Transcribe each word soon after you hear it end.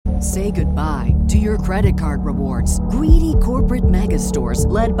Say goodbye to your credit card rewards. Greedy corporate mega stores,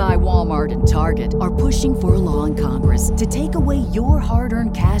 led by Walmart and Target, are pushing for a law in Congress to take away your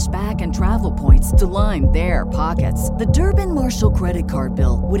hard-earned cash back and travel points to line their pockets. The Durbin-Marshall credit card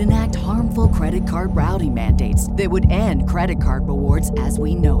bill would enact harmful credit card routing mandates that would end credit card rewards as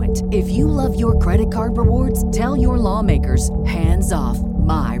we know it. If you love your credit card rewards, tell your lawmakers, hands off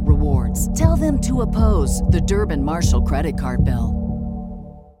my rewards. Tell them to oppose the Durbin-Marshall credit card bill.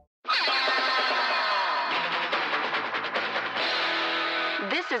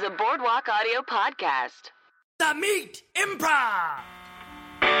 This is a Boardwalk Audio podcast. The Meat Improv!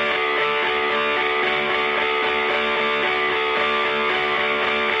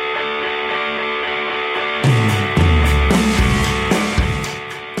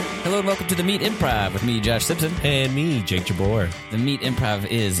 Hello and welcome to the Meat Improv with me, Josh Simpson. And me, Jake Jabor. The Meat Improv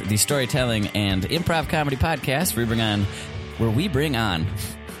is the storytelling and improv comedy podcast where we bring on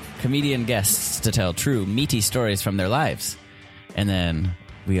comedian guests to tell true, meaty stories from their lives. And then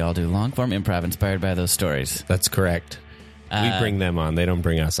we all do long-form improv inspired by those stories. That's correct. We bring them on. They don't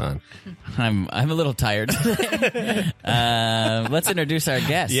bring us on. I'm a little tired today. Let's introduce our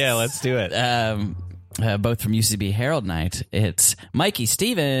guests. Yeah, let's do it. Both from UCB Herald Night. It's Mikey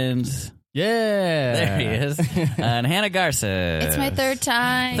Stevens. Yeah. There he is. And Hannah Garcés. It's my third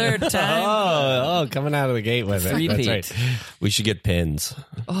time. Third time. Oh, coming out of the gate with it. Repeat. That's right. We should get pins.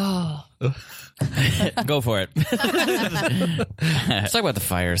 Oh. Go for it. Let's talk about the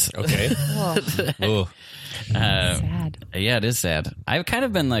fires. Okay. Oh. Sad. Yeah, it is sad. I've kind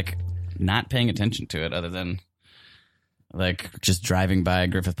of been like not paying attention to it other than like just driving by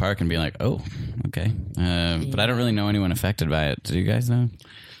Griffith Park and being like, oh, okay. But I don't really know anyone affected by it. Do you guys know?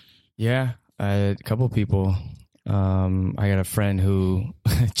 Yeah, a couple people. I got a friend who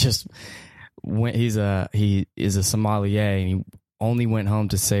just went. He is a sommelier, and he only went home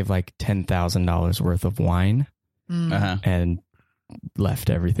to save like $10,000 worth of wine, and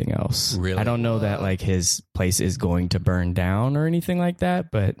left everything else. Really? I don't know that like his place is going to burn down or anything like that,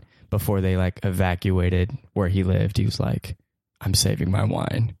 but before they like evacuated where he lived, he was like, "I'm saving my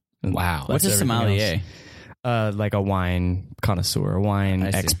wine." And Wow. What's a sommelier? Like a wine connoisseur, a wine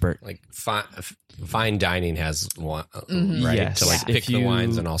expert. Like fine dining has one, right? Yes. To like pick the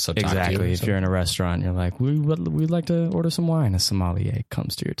wines and also talk to you. Exactly. If you're in a restaurant, you're like, we'd like to order some wine. A sommelier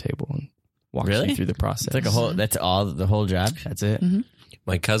comes to your table and walks you through the process. It's like a whole. That's all. The whole job. That's it. Mm-hmm.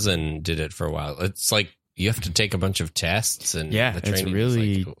 My cousin did it for a while. It's like you have to take a bunch of tests, and Yeah, the training it's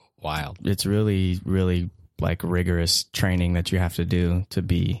really is like wild. It's really, really like rigorous training that you have to do to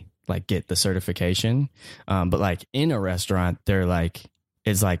be like get the certification. But like in a restaurant, they're like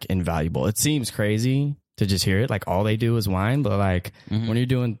it's like invaluable. It seems crazy to just hear it. Like all they do is wine, but like when you're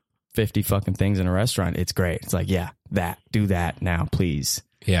doing 50 fucking things in a restaurant, it's great. It's like, yeah, do that now, please.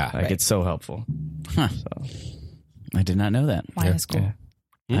 Yeah. Like it's so helpful. Huh. So I did not know that. Wine is cool.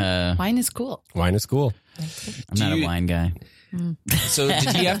 yeah. Wine is cool. Wine is cool. I'm not a wine guy. So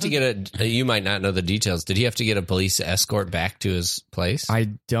did he have to get you might not know the details. Did he have to get a police escort back to his place? I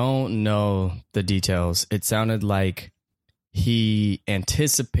don't know the details. It sounded like he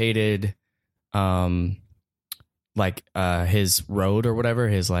anticipated his road or whatever,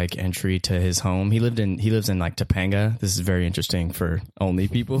 his like entry to his home. He lives in like Topanga. This is very interesting for only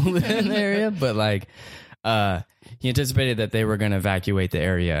people who live in the area, but like he anticipated that they were going to evacuate the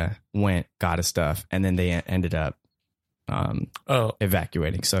area, got his stuff, and then they ended up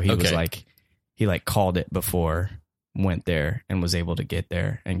evacuating. So he was like, he like called it before, went there, and was able to get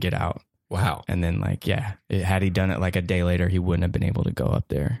there and get out. Wow. And then like, had he done it like a day later, he wouldn't have been able to go up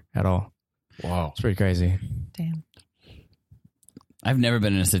there at all. Wow. It's pretty crazy. Damn. I've never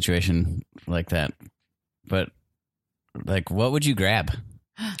been in a situation like that, but like, what would you grab?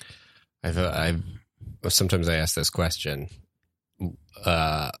 Sometimes I ask this question.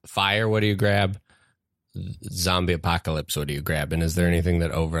 Fire, what do you grab? Zombie apocalypse, what do you grab? And is there anything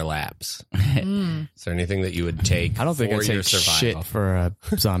that overlaps? Is there anything that you would take? I don't think for I'd your take survival? shit for a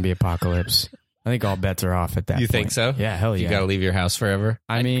zombie apocalypse. I think all bets are off at that You point. think so? Yeah, hell yeah. You got to leave your house forever?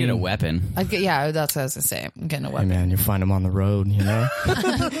 I mean, Get a weapon. Yeah, that's what I was going to say. I'm getting a hey weapon. man, you find them on the road, you know?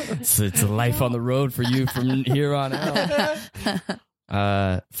 it's a life on the road for you from here on out.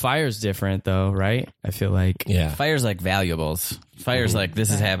 Fire's different though, right? I feel like Fire's like valuables. Fire's like,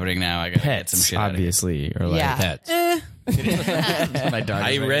 this is happening now. I got to get some pets, shit out of here. obviously, or like Yeah. Pets. My dog I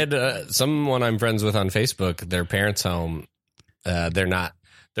is right read someone I'm friends with on Facebook, their parents' home, they're not.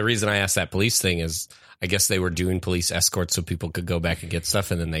 The reason I asked that police thing is I guess they were doing police escorts so people could go back and get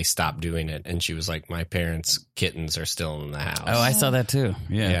stuff, and then they stopped doing it. And she was like, my parents' kittens are still in the house. Oh, I saw that too.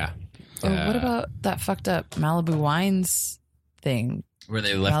 Yeah. Yeah. What about that fucked up Malibu Wines thing? Where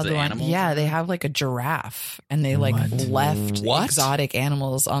they left the animals? Yeah, they have like a giraffe, and they like left What? exotic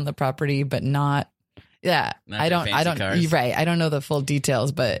animals on the property, but not. Yeah, Not I their don't. fancy cars? You're right. I don't know the full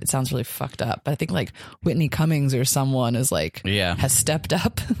details, but it sounds really fucked up. But I think like Whitney Cummings or someone is like, has stepped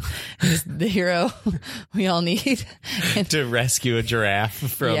up. He's the hero we all need. To rescue a giraffe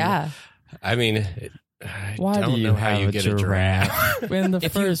from. Yeah. I mean, I Why don't do you know how have you a get a giraffe. in the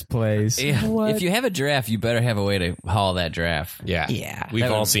first place? Yeah. What? If you have a giraffe, you better have a way to haul that giraffe. Yeah. Yeah. We've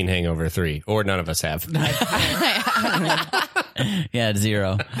That all would- seen Hangover 3, or none of us have. Yeah, it's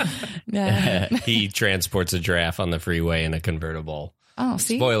 0. Yeah. He transports a giraffe on the freeway in a convertible. Oh,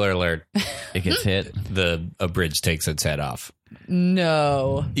 see. Spoiler alert, It gets hit. a bridge takes its head off.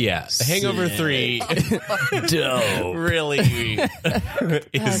 No. Yeah. Hangover 3 really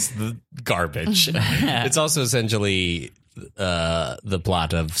is the garbage. It's also essentially the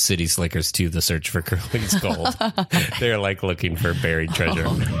plot of City Slickers 2, The Search for Curly's Gold. They're like looking for buried treasure.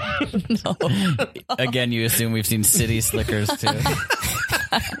 Again, you assume we've seen City Slickers too.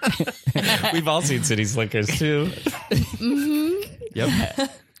 We've all seen City Slickers 2. Yep.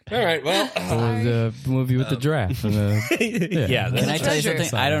 All right, well. The movie with the giraffe. And the, Yeah. Can I tell you Treasure.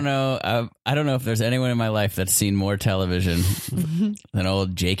 something? I don't know. I don't know if there's anyone in my life that's seen more television than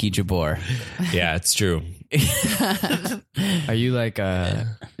old Jakey Jabor. Yeah, it's true. Are you like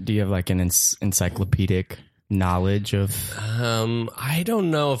do you have like an encyclopedic knowledge of I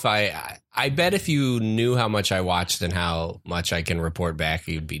don't know if I bet if you knew how much I watched and how much I can report back,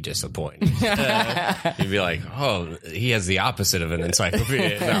 you'd be disappointed. You'd be like, oh, he has the opposite of an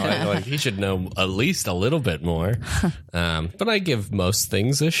encyclopedia. No, like he should know at least a little bit more. But I give most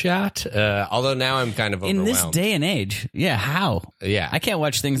things a shot. Although now I'm kind of In overwhelmed. this day and age, yeah, how? Yeah. I can't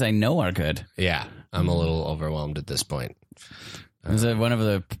watch things I know are good. Yeah, I'm a little overwhelmed at this point. Is it one of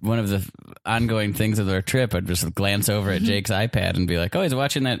the ongoing things of their trip? I'd just glance over at Jake's iPad and be like, "Oh, he's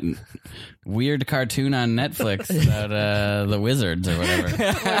watching that weird cartoon on Netflix about the wizards or whatever."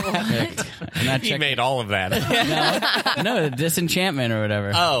 He made all of that. No, Disenchantment or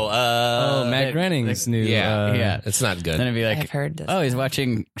whatever. Matt Groening's new yeah, it's not good. Then I'd be like, I've heard this. "Oh, he's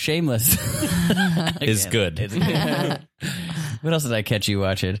watching Shameless." It's good. What else did I catch you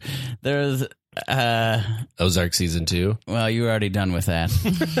watching? There's Ozark season 2. well, you were already done with that.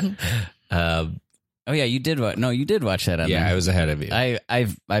 Oh yeah, you did what? No, you did watch that on Yeah, there. I was ahead of you.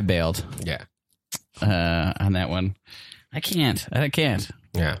 I bailed Yeah. on that one. I can't.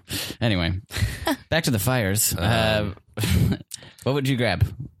 Yeah. Anyway, back to the fires. What would you grab?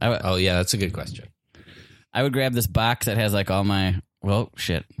 Oh, yeah, that's a good question. I would grab this box that has like all my. Well,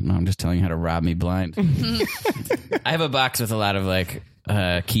 shit. No, I'm just telling you how to rob me blind. I have a box with a lot of like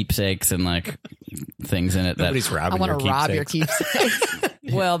keepsakes and like things in it. Nobody's robbing I want to rob your keepsakes. keepsakes.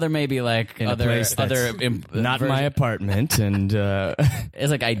 Well, there may be like in a place that's not my apartment, and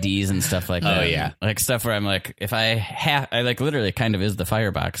it's like IDs and stuff like that. Oh, yeah. Like stuff where I'm like, if I like literally kind of is the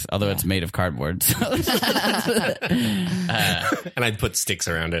firebox, although it's made of cardboard. So. And I'd put sticks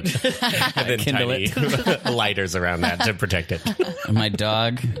around it. And then Kindle tiny lighters around that to protect it. My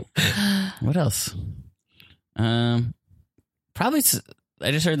dog. What else? Probably.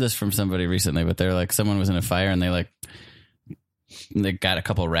 I just heard this from somebody recently, but they're like, someone was in a fire and they got a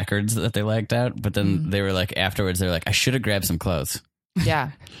couple records that they liked out, but then they were like, afterwards, they're like, I should have grabbed some clothes. Yeah.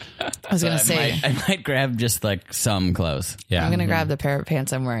 I was going to say, I might grab just like some clothes. Yeah. I'm going to grab the pair of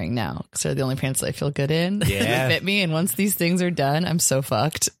pants I'm wearing now because they're the only pants that I feel good in. Yeah. They fit me. And once these things are done, I'm so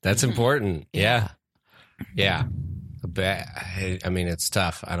fucked. That's important. Yeah. Yeah. I mean, it's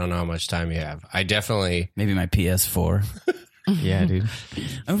tough. I don't know how much time you have. I definitely. Maybe my PS4. yeah, dude.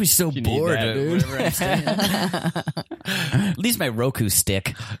 I'm be so need bored. that, dude. Wherever I'm staying. At least my Roku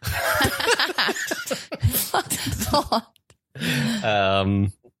stick.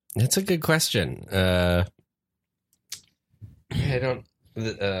 That's a good question. I don't.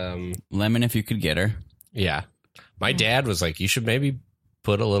 Lemon if you could get her. Yeah. My dad was like, you should maybe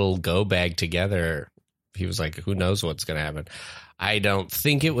put a little go bag together. He was like, who knows what's going to happen. I don't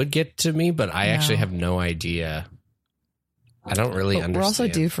think it would get to me, but I actually have no idea. I don't really understand. We're also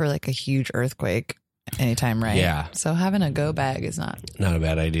due for like a huge earthquake anytime, right? Yeah. So having a go bag is not. Not a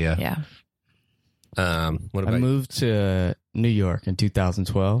bad idea. Yeah. What about I moved to New York in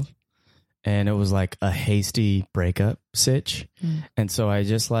 2012, and it was like a hasty breakup sitch. And so I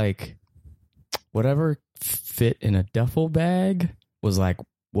just like whatever fit in a duffel bag was like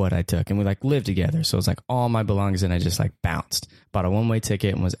what I took. And we like lived together. So it was like all my belongings, and I just like bounced, bought a one-way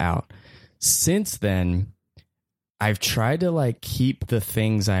ticket and was out. Since then, I've tried to like keep the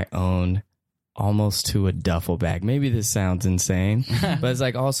things I own almost to a duffel bag. Maybe this sounds insane, but it's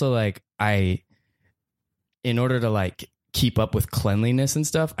like also like in order to like keep up with cleanliness and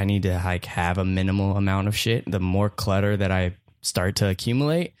stuff, I need to like have a minimal amount of shit. The more clutter that I start to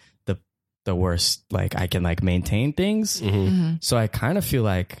accumulate, the worse like I can like maintain things. So I kind of feel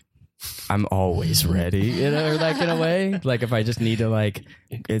like I'm always ready, you know, like in a way. Like if I just need to like,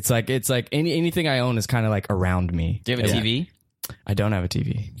 it's like anything I own is kind of like around me. Do you have a TV? I don't have a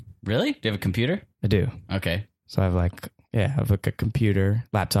TV. Really? Do you have a computer? I do. Okay. So I have like, I have like a computer,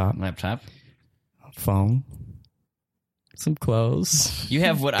 laptop, phone, some clothes. You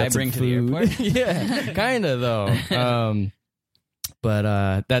have what I bring to the airport? Yeah, kind of though.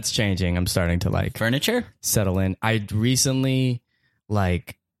 But that's changing. I'm starting to like furniture settle in. I recently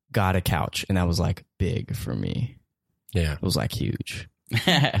like got a couch, and that was like big for me. Yeah, it was like huge.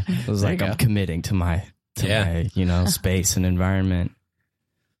 It was like I'm committing to my space and environment.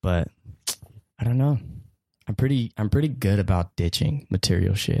 But I don't know. I'm pretty good about ditching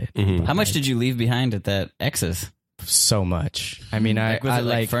material shit. How much did you leave behind at that X's? So much. I mean, was it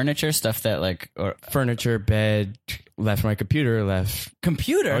like furniture stuff that like or furniture, bed, left my computer, left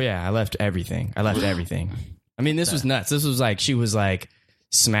computer. Oh yeah, I left everything. I mean, this was nuts. This was like she was like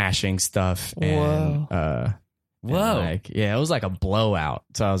smashing stuff and whoa. Like, yeah, it was like a blowout.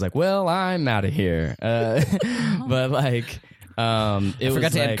 So I was like, well, I'm out of here. But like I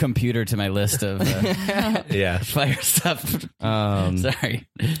forgot to add computer to my list of fire stuff. Sorry.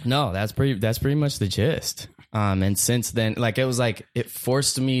 No, that's pretty much the gist. And since then, like it was like it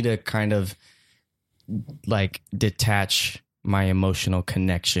forced me to kind of like detach my emotional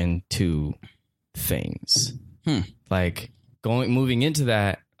connection to things. Like moving into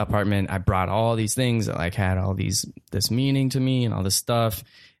that apartment, I brought all these things that like had all this meaning to me and all this stuff.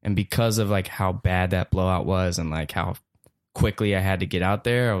 And because of like how bad that blowout was and like how quickly I had to get out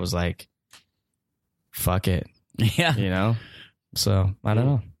there, I was like, fuck it. Yeah. You know? So I don't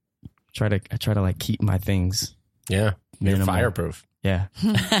know. I try to like keep my things. Yeah. Minimal. You're fireproof. Yeah.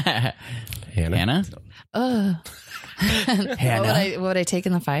 Hannah? Hannah? What would I take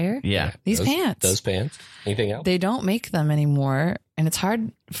in the fire? Yeah. These pants. Those pants. Anything else? They don't make them anymore. And it's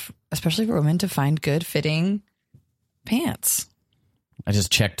hard, especially for women, to find good fitting pants. I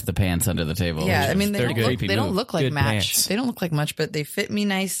just checked the pants under the table. Yeah, I mean, they don't look like good match. Pants. They don't look like much, but they fit me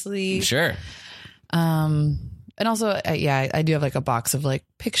nicely. Sure. And also, I do have like a box of like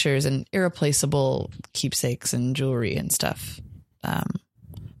pictures and irreplaceable keepsakes and jewelry and stuff.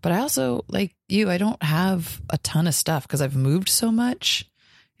 But I also, like you, I don't have a ton of stuff because I've moved so much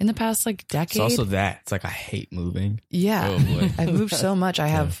in the past like decade. It's also that. It's like I hate moving. Yeah. Oh, boy. I've moved so much. I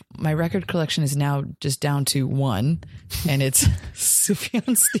have my record collection is now just down to one, and it's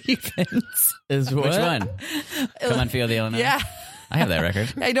Sufjan Stevens. Is what? Which one? Come on, Feel the Illinois. Yeah. I have that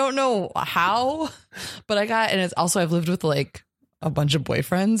record. I don't know how, but I got, and it's also, I've lived with like a bunch of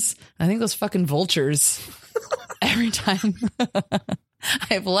boyfriends. I think those fucking vultures, every time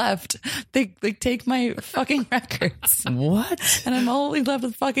I've left, they take my fucking records. What? And I'm only left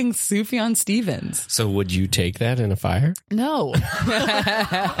with fucking Sufjan Stevens. So would you take that in a fire? No.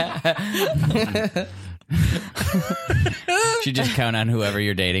 You just count on whoever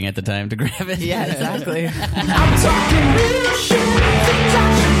you're dating at the time to grab it. Yeah, exactly. I'm talking real shit. Things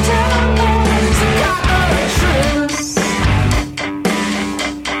I should tell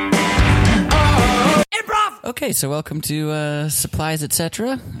Improv! Okay, so welcome to Supplies,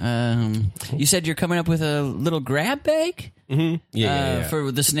 Etc. You said you're coming up with a little grab bag? Mm-hmm. Yeah.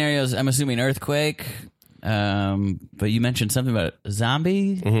 For the scenarios, I'm assuming earthquake. But you mentioned something about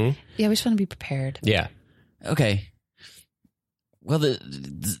zombie? Mm-hmm. Yeah, we just want to be prepared. Yeah. Okay. Well, there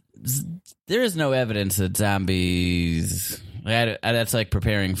is no evidence that zombies. That's like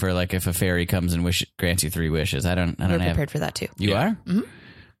preparing for like if a fairy comes and grants you 3 wishes. I don't We're have. prepared for that too. You are? Mm-hmm.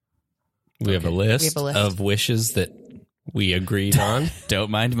 We have a list of wishes that we agreed on.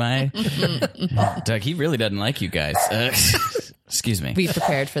 Don't mind my. Doug, he really doesn't like you guys. Excuse me. We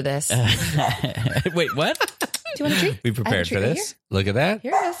prepared for this. Wait, what? Do you want a treat? We prepared for right this. Look at that.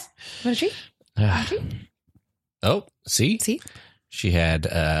 Here it is. You want a treat? Want a treat? Oh, see? See? She had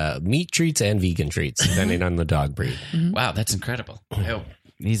meat treats and vegan treats, depending on the dog breed. Mm-hmm. Wow, that's incredible. Oh,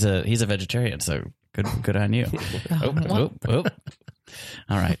 he's a vegetarian, so good on you. Oh.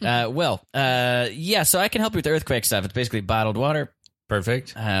 All right. So I can help you with the earthquake stuff. It's basically bottled water.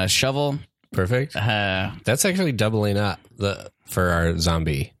 Perfect. Shovel. Perfect. That's actually doubling up for our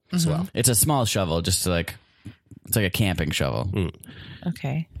zombie as well. It's a small shovel, just to it's like a camping shovel.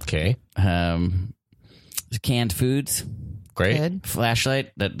 Okay. Okay. Canned foods. Great. Good.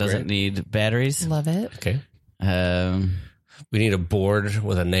 Flashlight that doesn't need batteries. Love it. Okay. We need a board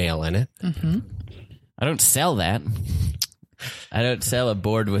with a nail in it. Mm-hmm. I don't sell that. I don't sell a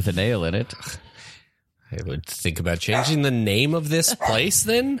board with a nail in it. I would think about changing the name of this place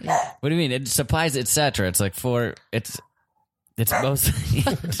then. What do you mean? It supplies, etc. It's like it's mostly.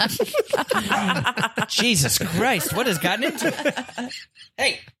 Jesus Christ! What has gotten into it?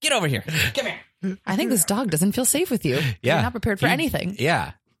 Hey, get over here! Come here! I think this dog doesn't feel safe with you. Yeah. You're not prepared for anything.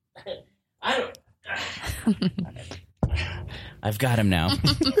 Yeah. I don't. I've got him now.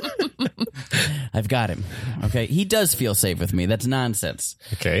 I've got him. Okay, he does feel safe with me. That's nonsense.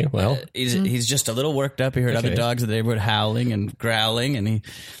 Okay. Well, He's just a little worked up. He heard other dogs in the neighborhood howling and growling, and he.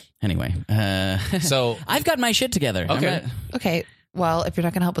 Anyway, so I've got my shit together. Okay. Okay. Well, if you're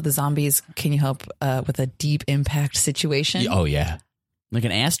not going to help with the zombies, can you help with a deep impact situation? oh yeah. Like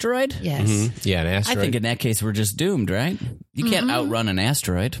an asteroid? Yes. Mhm. Yeah, an I asteroid. think in that case we're just doomed, right? You can't outrun an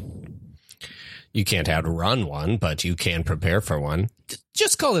asteroid. You can't outrun one, but you can prepare for one.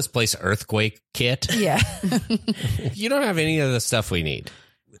 Just call this place Earthquake Kit. Yeah. You don't have any of the stuff we need.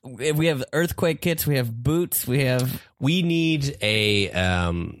 We have earthquake kits. We have boots. We need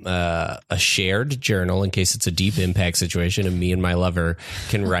a shared journal in case it's a deep impact situation, and me and my lover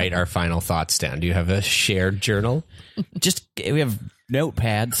can write our final thoughts down. Do you have a shared journal? we have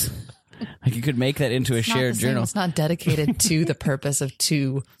notepads. Like you could make that into a shared journal. It's not dedicated to the purpose of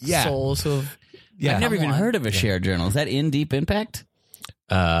two souls who have. Yeah. I've never even heard of a shared journal. Is that in Deep Impact?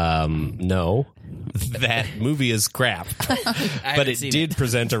 No. That movie is crap. But it did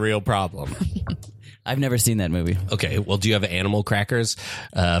present a real problem. I've never seen that movie. Okay, well, do you have animal crackers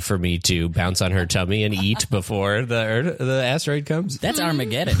for me to bounce on her tummy and eat before the asteroid comes? That's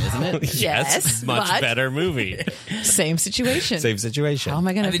Armageddon, isn't it? Yes, much but- better movie. Same situation. Same situation. How am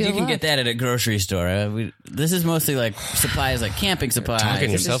I going I to mean, feel you can get that at a grocery store. This is mostly like supplies, like camping supplies.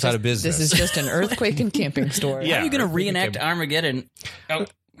 Talking This is yourself out of business. This is just an earthquake and camping store. Yeah. How are you going to reenact Armageddon?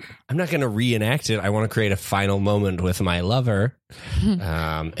 I'm not going to reenact it. I want to create a final moment with my lover.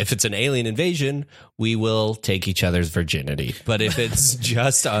 If it's an alien invasion, we will take each other's virginity. But if it's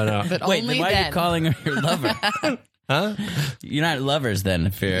just on a... But Wait, only then why are then. you calling her your lover? Huh? You're not lovers then,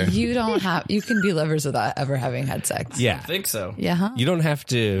 if you're... You don't have. You can be lovers without ever having had sex. Yeah. I think so. Yeah. Huh? You don't have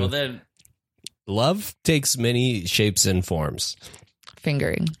to... Well, then... Love takes many shapes and forms.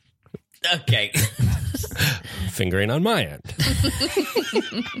 Fingering. Okay. Fingering on my end.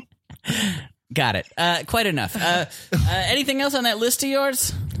 Got it. Quite enough. Anything else on that list of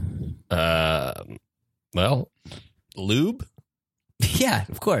yours? Well, lube? Yeah,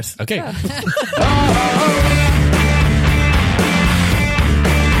 of course. Okay.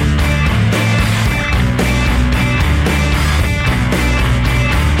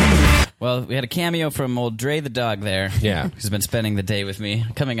 Well, we had a cameo from old Dre the dog there. Yeah. Who's been spending the day with me,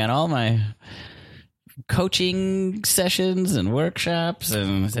 coming on all my coaching sessions and workshops,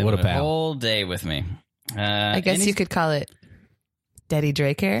 and What a a pal. whole day with me. I guess you could call it Daddy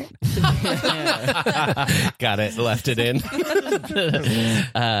Dre Carrot. Got it. Left it in.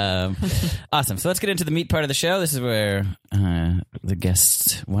 Awesome. So let's get into the meat part of the show. This is where one of the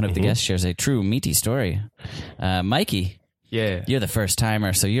guests shares a true meaty story. Mikey, Yeah. you're the first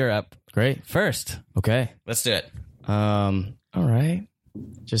timer, so you're up Great. first. Okay. Let's do it. All right.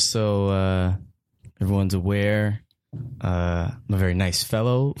 Just so everyone's aware, I'm a very nice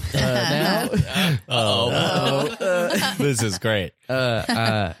fellow now. This is great.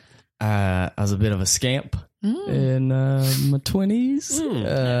 I was a bit of a scamp in my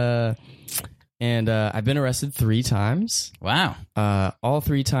 20s. And I've been arrested 3 times. Wow. All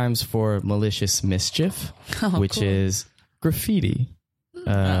 3 times for malicious mischief, which cool. is graffiti.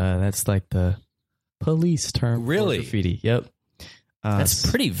 That's like the police term. Really? For graffiti. Yep. That's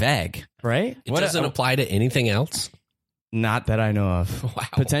pretty vague. right. It doesn't apply to anything else? Not that I know of. Wow.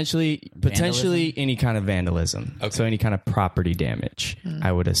 Potentially any kind of vandalism. Okay. So any kind of property damage,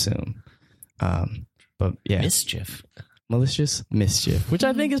 I would assume. But yeah, Mischief. malicious mischief, which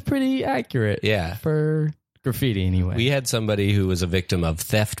I think is pretty accurate. Yeah. For graffiti anyway. We had somebody who was a victim of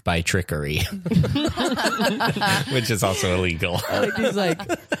theft by trickery, which is also illegal. I like these like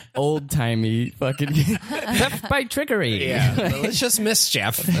old timey fucking theft by trickery. Yeah. Malicious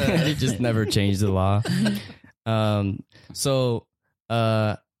mischief. They just never changed the law.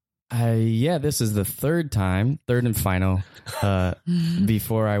 This is the third and final,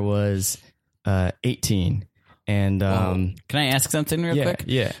 before I was 18. And Can I ask something real quick?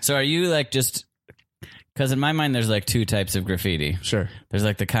 Yeah. So are you like just... Because in my mind, there's like 2 types of graffiti. Sure. There's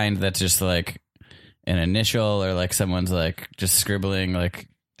like the kind that's just like an initial, or like someone's like just scribbling, like,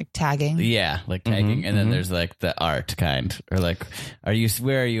 Like tagging. yeah, like tagging. And then there's like the art kind, or like,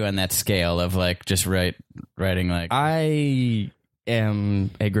 where are you on that scale of like just writing like, I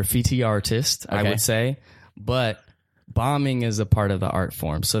am a graffiti artist, I Okay. would say, but bombing is a part of the art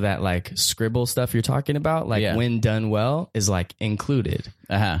form. So that like scribble stuff you're talking about, like when done well, is like included.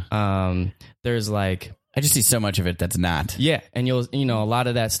 There's like, I just see so much of it that's not. Yeah, and you know a lot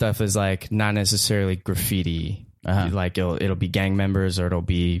of that stuff is like not necessarily graffiti. Like it'll be gang members, or it'll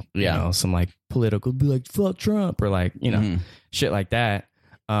be you know some like political, be like fuck Trump, or like you know shit like that.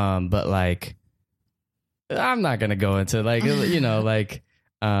 But like I'm not gonna go into like you know like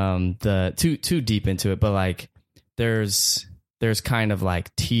the too deep into it, but like there's kind of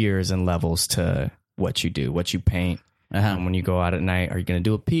like tiers and levels to what you do, what you paint. When you go out at night, are you going to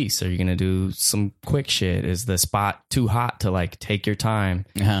do a piece? Are you going to do some quick shit? Is the spot too hot to like take your time?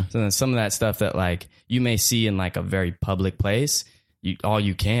 So then some of that stuff that like you may see in like a very public place, all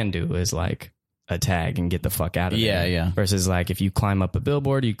you can do is like a tag and get the fuck out of there. Yeah. Versus like if you climb up a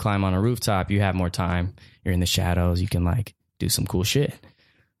billboard, you climb on a rooftop, you have more time. You're in the shadows. You can like do some cool shit.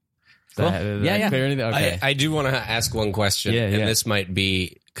 Cool. Yeah. Okay. I do want to ask one question, and this might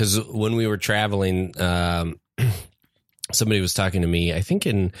be because when we were traveling, somebody was talking to me, I think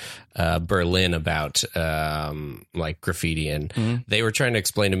in Berlin, about like graffiti, and they were trying to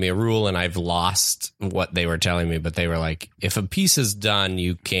explain to me a rule, and I've lost what they were telling me, but they were like, if a piece is done,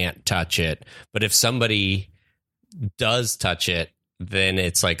 you can't touch it. But if somebody does touch it, then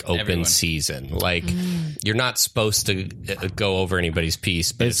it's like open season. Like you're not supposed to go over anybody's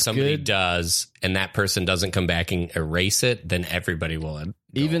piece, but if somebody does and that person doesn't come back and erase it, then everybody will.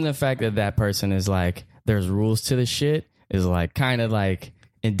 Even the fact that person is like, there's rules to the shit is like kind of like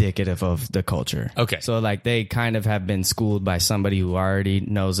indicative of the culture. Okay. So like they kind of have been schooled by somebody who already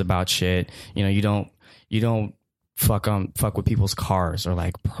knows about shit. You know, you don't fuck with people's cars or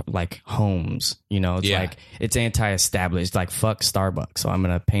like homes. You know, it's like it's anti-established. Like fuck Starbucks. So I'm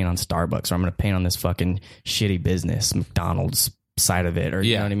gonna paint on Starbucks, or I'm gonna paint on this fucking shitty business, McDonald's side of it, or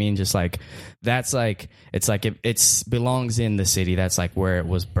you know what I mean? Just like that's like it's like it belongs in the city. That's like where it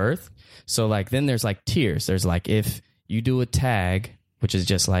was birthed. So like then there's like tiers. There's like if you do a tag, which is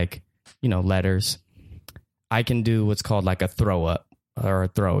just like, you know, letters, I can do what's called like a throw up or a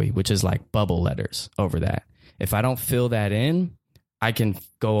throwy, which is like bubble letters over that. If I don't fill that in, I can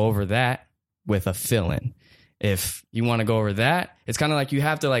go over that with a fill in. If you want to go over that, it's kind of like you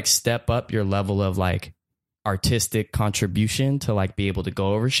have to like step up your level of like artistic contribution to like be able to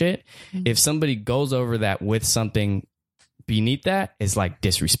go over shit. If somebody goes over that with something beneath that, it's like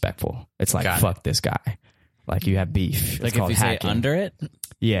disrespectful. It's like fuck this guy. Like you have beef. Like if you say under it?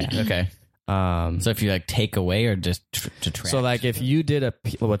 Yeah. Okay. So if you like take away or just detract. So like if you did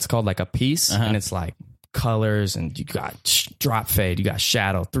what's called like a piece, and it's like colors, and you got drop fade, you got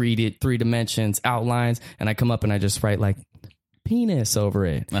shadow, three dimensions, outlines, and I come up and I just write like penis over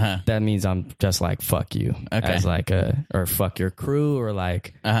it. That means I'm just like fuck you, as like or fuck your crew, or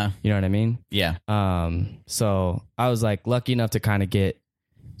like you know what I mean? Yeah. So I was like lucky enough to kind of get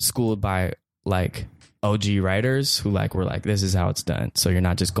schooled by like OG writers who like were like, this is how it's done. So you're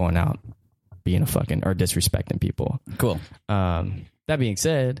not just going out being a fucking or disrespecting people. Cool. That being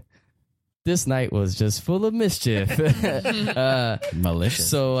said, this night was just full of mischief. Malicious.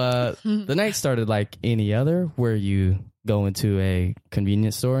 So the night started like any other, where you go into a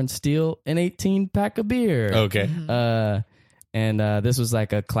convenience store and steal an 18-pack of beer. Okay. And this was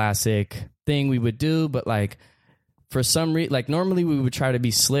like a classic thing we would do, but like for some reason, like normally we would try to be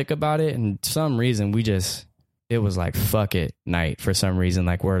slick about it, and some reason it was like fuck it night for some reason.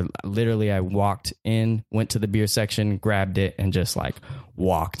 Like where literally I walked in, went to the beer section, grabbed it, and just like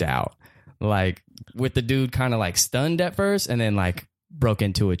walked out. Like with the dude kind of like stunned at first, and then like broke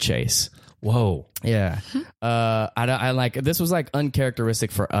into a chase. Whoa. Yeah. I like, this was like uncharacteristic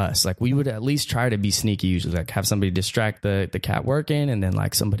for us. Like we would at least try to be sneaky, usually like have somebody distract the cat working, and then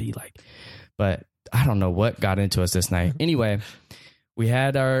like somebody like, but I don't know what got into us this night. Anyway, we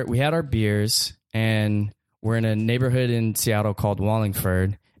had our beers, and we're in a neighborhood in Seattle called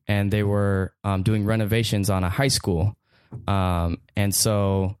Wallingford, and they were doing renovations on a high school. And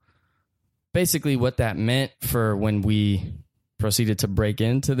so basically what that meant for when we proceeded to break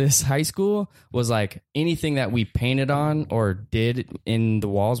into this high school was like anything that we painted on or did in the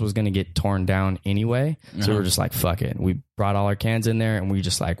walls was going to get torn down anyway. So we were just like, fuck it. We brought all our cans in there, and we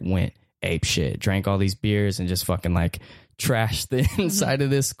just like went ape shit, drank all these beers, and just fucking like trashed the inside of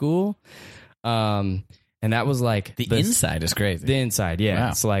this school. And that was like the inside is crazy. The inside, yeah.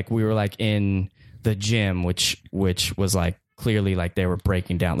 Wow. So like we were like in the gym, which was like clearly like they were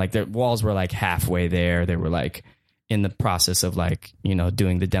breaking down. Like the walls were like halfway there. They were like in the process of like, you know,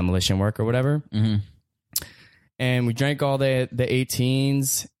 doing the demolition work or whatever. And we drank all the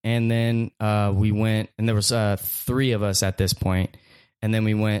 18s, and then we went, and there was 3 of us at this point, and then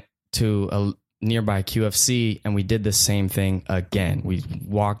we went to nearby QFC, and we did the same thing again. We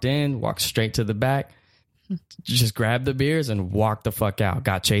walked straight to the back, just grabbed the beers and walked the fuck out.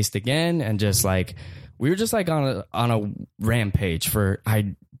 Got chased again, and just like we were just like on a rampage for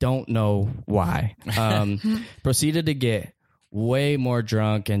I don't know why. Proceeded to get way more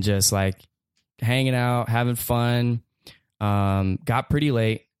drunk and just like hanging out, having fun. Got pretty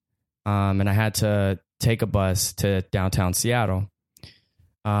late, and I had to take a bus to downtown Seattle.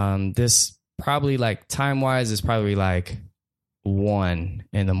 This probably like time wise is probably like 1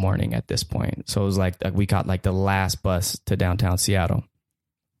 a.m. at this point. So it was like we got like the last bus to downtown Seattle.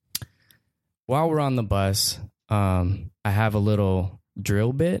 While we're on the bus, I have a little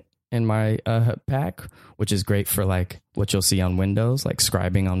drill bit in my pack, which is great for like what you'll see on Windows, like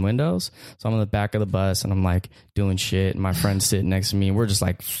scribing on Windows. So I'm on the back of the bus and I'm like doing shit. And my friend's sitting next to me. We're just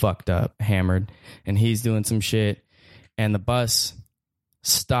like fucked up, hammered, and he's doing some shit. And the bus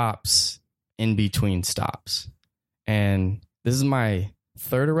stops in between stops. And this is my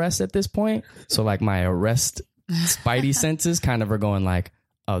third arrest at this point. So like my arrest spidey senses kind of are going like,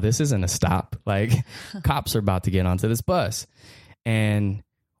 oh, this isn't a stop. Like cops are about to get onto this bus. And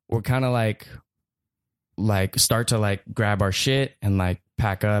we're kind of like start to like grab our shit and like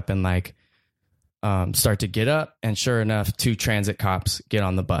pack up and like start to get up. And sure enough, 2 transit cops get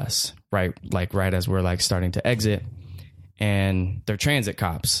on the bus, right as we're like starting to exit. And they're transit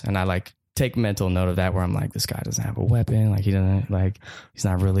cops. And I like take mental note of that, where I'm like, this guy doesn't have a weapon. Like he doesn't, like, he's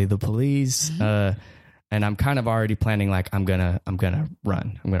not really the police. And I'm kind of already planning, like, I'm gonna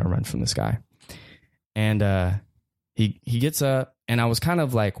run. I'm gonna run from this guy. And he gets up, and I was kind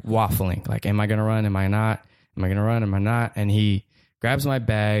of like waffling, like, am I gonna run? Am I not? Am I gonna run? Am I not? And he grabs my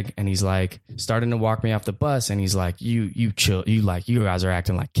bag and he's like starting to walk me off the bus. And he's like, you chill. You guys are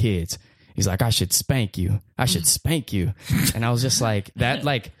acting like kids. He's like, I should spank you. I should spank you. And I was just like, that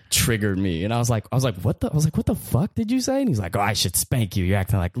like triggered me. And I was like, what the fuck did you say? And he's like, oh, I should spank you. You're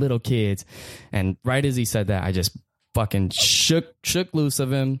acting like little kids. And right as he said that, I just fucking shook loose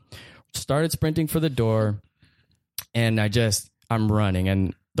of him, started sprinting for the door. And I'm running.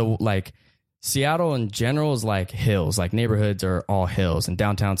 And the like Seattle in general is like hills, like neighborhoods are all hills, and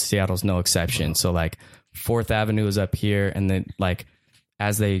downtown Seattle's no exception. So like 4th Avenue is up here. And then like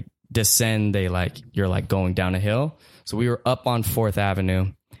as they descend, you're like going down a hill. So we were up on 4th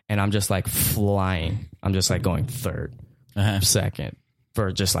Avenue, and I'm just like flying. I'm just like going 3rd, 2nd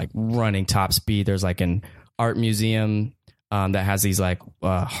for just like running top speed. There's like an art museum that has these like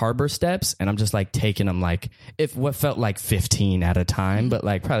harbor steps, and I'm just like taking them like if what felt like 15 at a time, but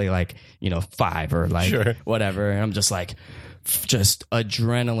like probably like 5 or like whatever. And I'm just like just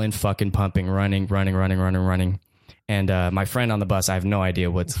adrenaline fucking pumping, running. And my friend on the bus, I have no idea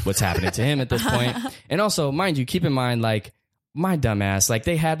what's happening to him at this point. And also, mind you, keep in mind, like, my dumbass, like,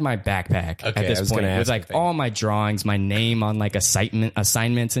 they had my backpack at this point with, like, all my drawings, my name on, like,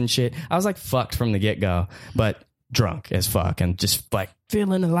 assignments and shit. I was, like, fucked from the get-go, but drunk as fuck and just, like,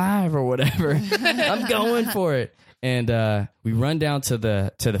 feeling alive or whatever. I'm going for it. And we run down to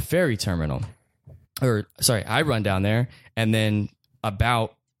the ferry terminal. I run down there, and then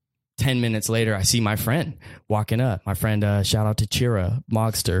about 10 minutes later, I see my friend walking up. My friend, shout out to Chira,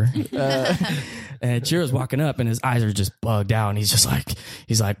 Mogster. And Chira's walking up, and his eyes are just bugged out. And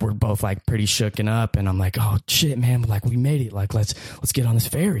he's like, we're both like pretty shooken up. And I'm like, oh shit, man, like we made it. Like let's get on this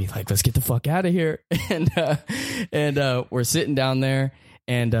ferry. Like let's get the fuck out of here. And we're sitting down there,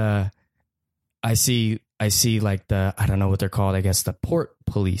 and I see like I don't know what they're called. I guess the port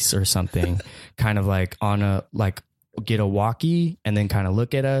police or something, kind of like on a like. Get a walkie and then kind of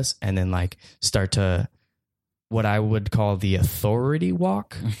look at us and then like start to what I would call the authority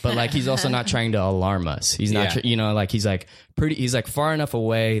walk, but like he's also not trying to alarm us. He's not, like he's like far enough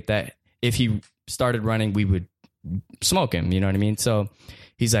away that if he started running, we would smoke him. You know what I mean? So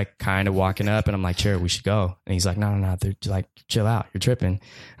he's like kind of walking up, and I'm like, sure, we should go. And he's like, no, they're like, chill out, you're tripping. And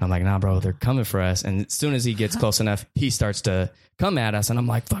I'm like, nah, bro, they're coming for us. And as soon as he gets close enough, he starts to come at us, and I'm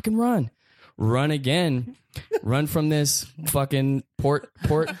like, fucking run again. Run from this fucking port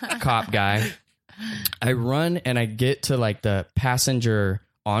cop guy. I run, and I get to like the passenger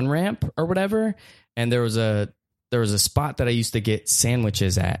on ramp or whatever, and there was a spot that I used to get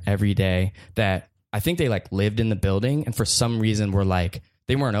sandwiches at every day that I think they like lived in the building, and for some reason were like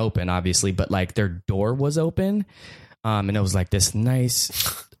they weren't open obviously, but like their door was open, and it was like this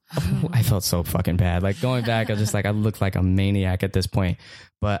nice. I felt so fucking bad. Like going back, I was just like, I looked like a maniac at this point,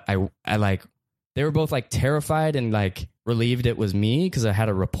 but I like. They were both like terrified and like relieved it was me because I had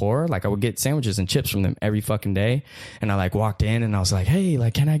a rapport. Like I would get sandwiches and chips from them every fucking day. And I like walked in and I was like, hey,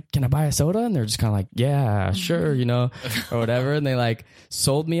 like, can I buy a soda? And they're just kind of like, yeah, sure, or whatever. And they like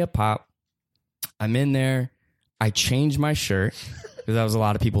sold me a pop. I'm in there. I changed my shirt because there was a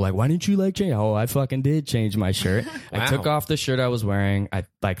lot of people like, why didn't you like change? Oh, I fucking did change my shirt. I took off the shirt I was wearing. I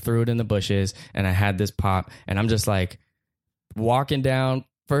like threw it in the bushes and I had this pop. And I'm just like walking down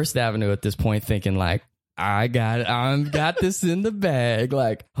First Avenue at this point thinking like, I got this in the bag,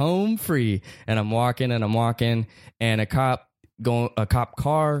 like home free. And I'm walking and a cop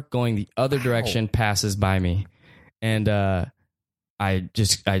car going the other direction passes by me. And I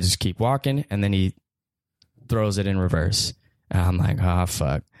just keep walking and then he throws it in reverse. And I'm like, oh,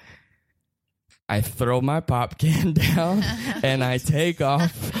 fuck. I throw my pop can down and I take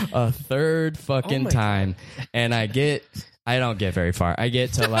off a third fucking time. God. And I don't get very far. I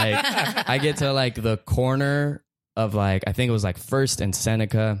get to like the corner of like, I think it was like First and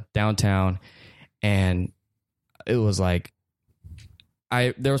Seneca downtown. And it was like,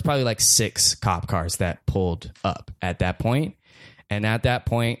 there was probably like 6 cop cars that pulled up at that point. And at that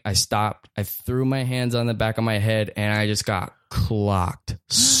point, I stopped. I threw my hands on the back of my head and I just got clocked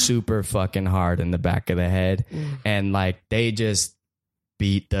super fucking hard in the back of the head. And like they just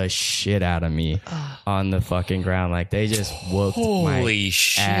beat the shit out of me on the fucking ground. Like they just whooped my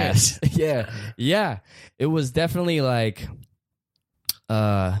ass. Yeah. It was definitely like,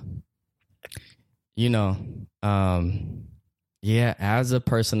 as a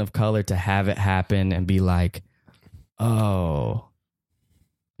person of color to have it happen and be like, oh,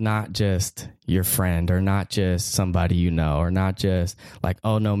 not just your friend or not just somebody you know or not just like,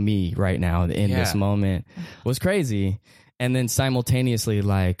 oh no, me right now in this moment was crazy. And then simultaneously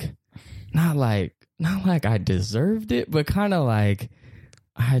like, not like I deserved it, but kind of like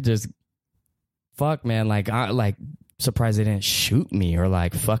I just fuck, man. Like I like surprised they didn't shoot me or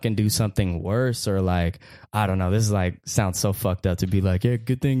like fucking do something worse or like, I don't know. This is like sounds so fucked up to be like, yeah,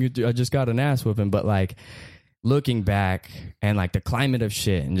 good thing I just got an ass whooping, but like looking back and like the climate of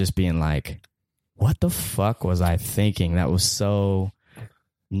shit and just being like, what the fuck was I thinking? That was so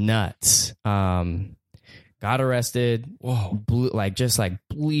nuts. Got arrested. Whoa. Just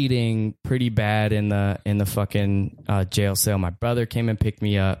bleeding pretty bad in the fucking jail cell. My brother came and picked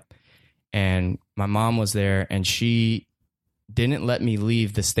me up and my mom was there and she didn't let me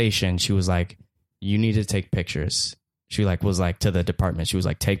leave the station. She was like, you need to take pictures. She like was like to the department. She was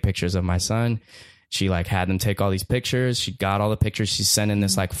like, take pictures of my son. She like had them take all these pictures. She got all the pictures. She sent in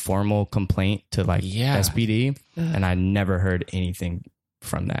this like formal complaint to like SPD. And I never heard anything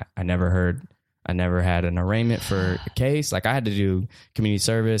from that. I never had an arraignment for a case. Like I had to do community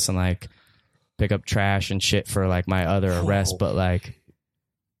service and like pick up trash and shit for like my other arrest. But like,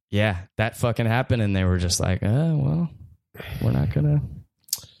 yeah, that fucking happened. And they were just like, well, we're not gonna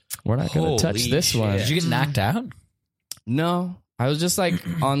touch this one. Did you get knocked out? No. I was just like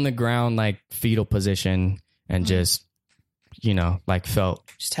on the ground, like fetal position and just, like felt.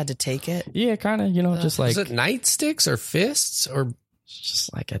 Just had to take it? Yeah, kind of, just like. Was it nightsticks or fists or?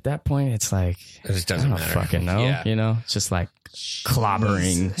 Just like at that point, it's like. It just doesn't matter. Fucking know, It's just like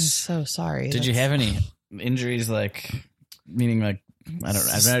clobbering. I'm so sorry. Did you have any injuries like, meaning like, I don't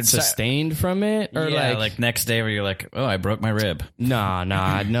know. I've sustained from it or like next day where you're like, oh, I broke my rib.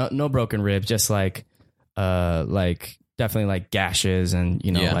 No broken rib. Just like definitely like gashes and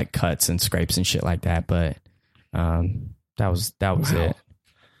like cuts and scrapes and shit like that. But that was it.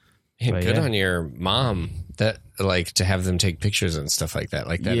 Man, good on your mom that like to have them take pictures and stuff like that.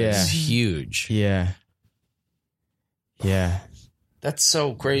 Like that is huge. Yeah. That's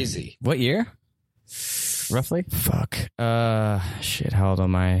so crazy. What year? Roughly? Fuck. Shit. How old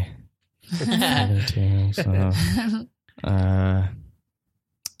am I? 17. So,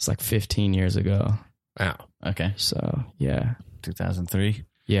 it's like 15 years ago. Wow. Okay. So, yeah. 2003?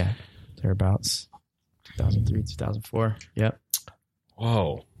 Yeah. Thereabouts. 2003, 2004. Yep.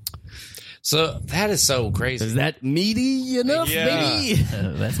 Whoa. So that is so crazy. Is that meaty enough, baby?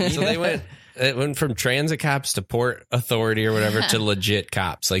 That's meaty. So it went from transit cops to port authority or whatever to legit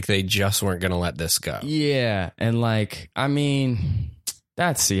cops. Like they just weren't going to let this go. Yeah. And like, I mean,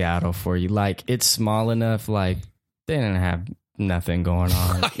 that's Seattle for you. Like it's small enough. Like they didn't have nothing going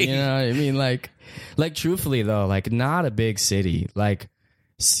on. Right. You know what I mean? Like truthfully though, like not a big city. Like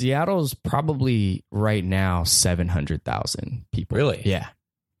Seattle's probably right now 700,000 people. Really? Yeah.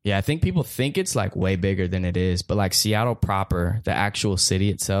 Yeah, I think people think it's like way bigger than it is, but like Seattle proper, the actual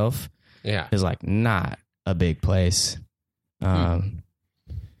city itself, is like not a big place. But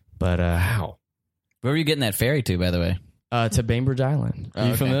wow, where were you getting that ferry to, by the way? To Bainbridge Island. Are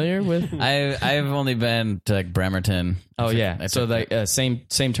you familiar with? I've only been to like Bremerton. Oh yeah, so like same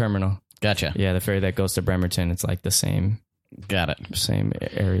terminal. Gotcha. Yeah, the ferry that goes to Bremerton, it's like the same. Got it. Same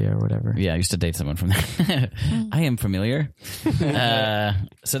area or whatever. Yeah, I used to date someone from there. I am familiar. So that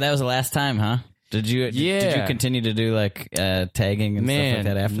was the last time, huh? Did you continue to do like tagging and stuff like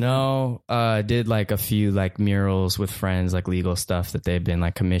that after? No, did like a few like murals with friends, like legal stuff that they've been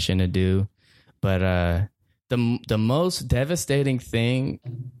like commissioned to do. But the most devastating thing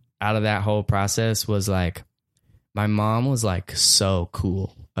out of that whole process was like my mom was like so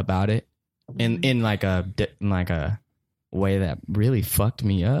cool about it in like a way that really fucked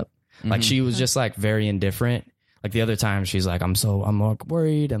me up. Like she was just like very indifferent. Like the other time she's like, I'm like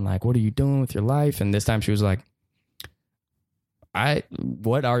worried and like, what are you doing with your life? And this time she was like,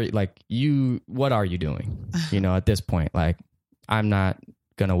 what are you doing? You know, at this point, like, I'm not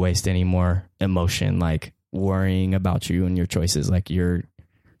going to waste any more emotion, like worrying about you and your choices. Like you're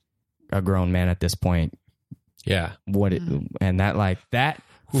a grown man at this point. Yeah. And that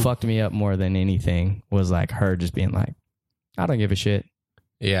fucked me up more than anything was like her just being like, I don't give a shit.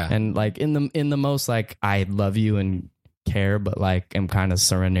 Yeah. And like in the most like I love you and care, but like I'm kind of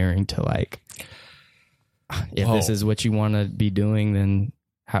surrendering to like if this is what you want to be doing, then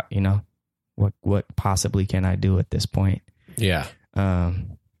how, you know, what possibly can I do at this point? Yeah.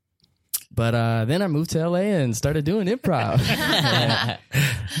 But then I moved to LA and started doing improv.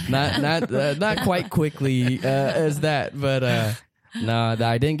 Not quite quickly as that, but no,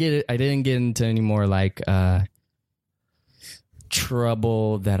 I didn't get into any more like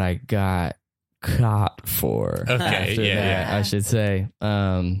trouble that I got caught for. Okay, after that, I should say.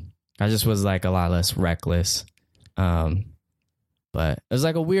 I just was like a lot less reckless. But it was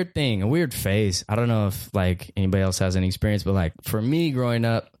like a weird thing, a weird phase. I don't know if like anybody else has any experience, but like for me growing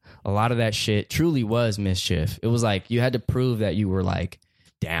up, a lot of that shit truly was mischief. It was like you had to prove that you were like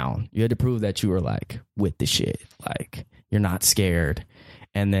down. You had to prove that you were like with the shit. Like you're not scared.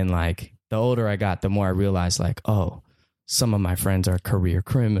 And then like the older I got, the more I realized like, oh, some of my friends are career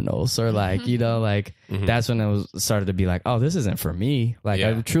criminals or like, you know, like that's when it started to be like, oh, this isn't for me. Like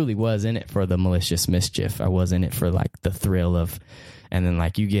I truly was in it for the malicious mischief. I was in it for like the thrill of, and then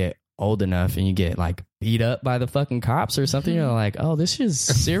like you get old enough and you get like beat up by the fucking cops or something. You're like, oh, this is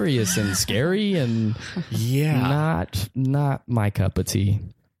serious and scary and not my cup of tea.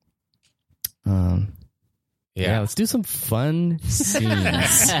 Yeah, let's do some fun scenes.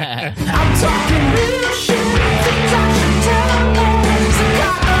 I'm talking real shit. Things I should tell them. So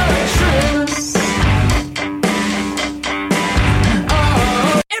got a truth.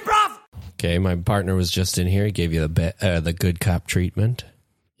 Oh, improv. Okay, my partner was just in here. He gave you the good cop treatment.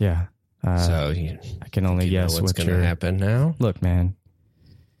 Yeah. So I can only guess what's going to happen now. Look, man,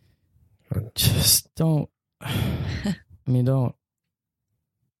 just don't. I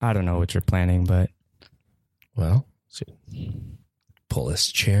don't know what you're planning, but. Well, pull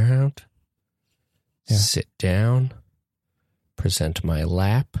this chair out, sit down, present my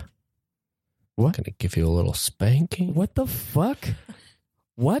lap. What? Going to give you a little spanking. What the fuck?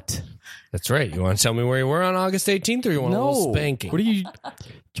 What? That's right. You want to tell me where you were on August 18th or you want a little spanking? What are you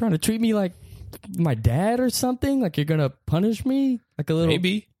trying to treat me like my dad or something? Like you're going to punish me? Like a little...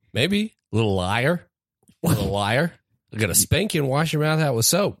 Maybe. Little liar. Little liar. I'm going to spank you and wash your mouth out with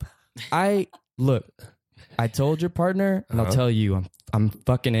soap. Look, I told your partner, and I'll tell you, I'm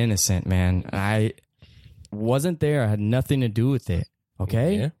fucking innocent, man. I wasn't there. I had nothing to do with it.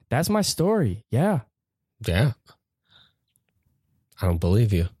 Okay? Yeah. That's my story. Yeah. Yeah. I don't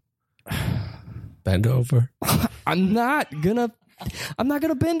believe you. Bend over. I'm not gonna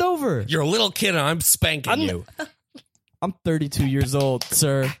bend over. You're a little kid and I'm spanking you. I'm 32 years old,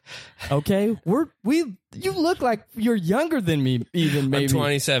 sir. Okay? You look like you're younger than me, even maybe. I'm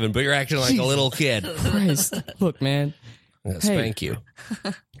 27, but you're acting like a little kid. Christ. Look, man. I'm gonna spank you.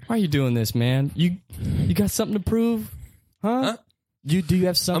 Why are you doing this, man? You got something to prove? Huh? Do you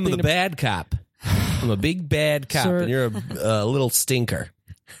have something? I'm the bad cop. I'm a big bad cop, Sir. and you're a little stinker.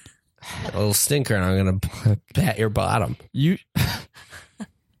 A little stinker, and I'm gonna pat your bottom. You I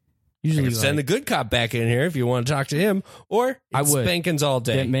usually can send the good cop back in here if you want to talk to him, or I would. spankings all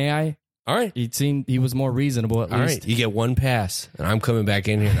day. May I? All right. He was more reasonable at All least. right, you get one pass, and I'm coming back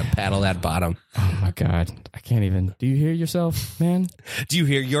in here to paddle that bottom. Oh my God. I can't even. Do you hear yourself, man? Do you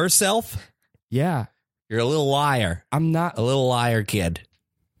hear yourself? Yeah. You're a little liar. I'm not A little liar kid.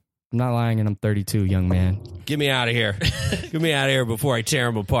 I'm not lying and I'm 32, young man. Get me out of here. Get me out of here before I tear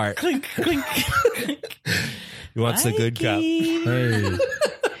him apart. Clink, clink. He wants the good cop. Hey.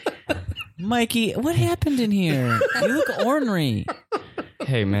 Mikey, what happened in here? You look ornery.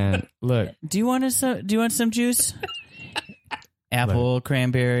 Hey man, look. Do you want some juice? Apple,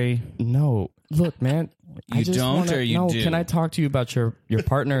 cranberry. No. Look, man. You don't, or you no, do? Can I talk to you about your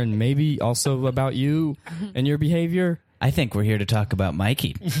partner and maybe also about you and your behavior? I think we're here to talk about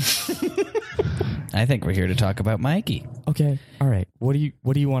Mikey. I think we're here to talk about Mikey. Okay. All right. What do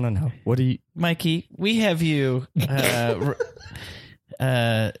you want to know? Mikey, we have you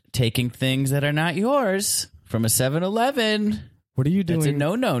taking things that are not yours from a 7-Eleven. What are you doing? It's a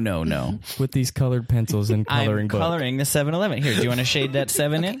no. With these colored pencils and coloring I'm book? coloring the 7-Eleven. Here, do you want to shade that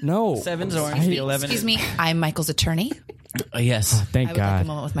 7 in? No. 7's orange, the 11. Excuse me, I'm Michael's attorney. Yes. Thank I would like a God.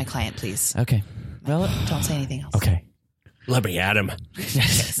 moment with my client, please. Okay. Well, don't say anything else. Okay. Let me at him.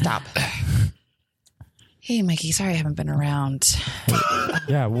 Stop. Hey, Mikey. Sorry I haven't been around.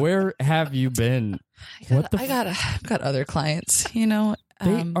 Yeah. Where have you been? I've got other clients. You know,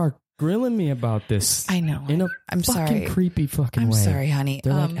 They are grilling me about this. I know. In a I'm fucking sorry. creepy fucking I'm way. sorry, honey.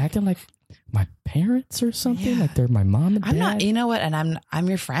 They're like acting like my parents or something. Yeah. Like they're my mom and dad. I'm not. You know what? And I'm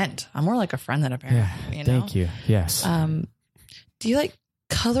your friend. I'm more like a friend than a parent. Yeah. You know? Thank you. Yes. Do you like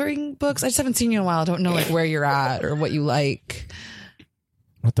coloring books? I just haven't seen you in a while. I don't know like where you're at or what you like.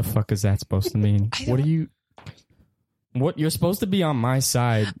 What the fuck is that supposed to mean? I What don't- are you? What you're supposed to be on my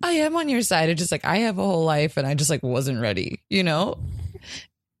side? I am on your side. It's just like I have a whole life and I just like wasn't ready. You know?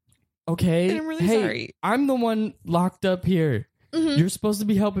 Okay. And I'm really hey, sorry. I'm the one locked up here. Mm-hmm. You're supposed to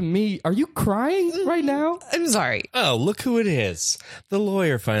be helping me. Are you crying right now? I'm sorry. Oh, look who it is. The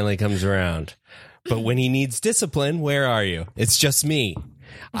lawyer finally comes around. But when he needs discipline, where are you? It's just me.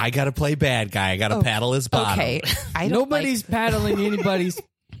 I got to play bad guy. I got to paddle his bottom. Okay. I don't Nobody's paddling anybody's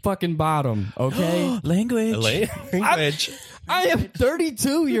fucking bottom. Okay. Language. Language. I am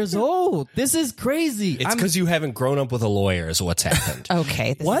 32 years old. This is crazy. It's because you haven't grown up with a lawyer is what's happened.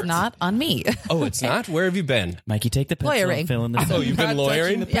 Okay, this What? is not on me. Oh, it's not? Where have you been? Mikey, take the pencil Lawyering. and fill in the Oh, you've been not touching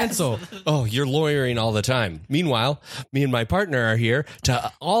lawyering? the pencil. Oh, you're lawyering all the time. Meanwhile, me and my partner are here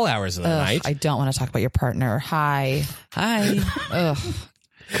to all hours of the night. I don't want to talk about your partner. Hi. Ugh.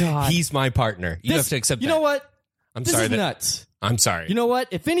 God. He's my partner. You have to accept You that. know what? I'm This sorry. is that- nuts. I'm sorry. You know what?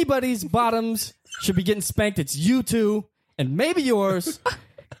 If anybody's bottoms should be getting spanked, it's you two and maybe yours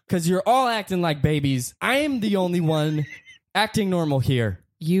because you're all acting like babies. I am the only one acting normal here.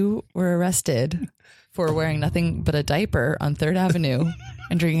 You were arrested for wearing nothing but a diaper on 3rd Avenue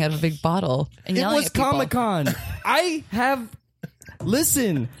and drinking out of a big bottle and It yelling was at people. Comic-Con. I have...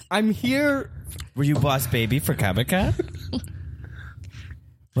 Listen, I'm here... Were you boss baby for Comic-Con?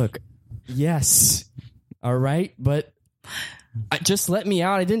 Look, yes. All right, but just let me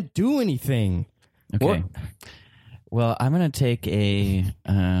out. I didn't do anything. Okay. Well, I'm going to take a...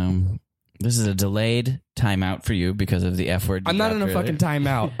 this is a delayed timeout for you because of the F word. I'm not in a fucking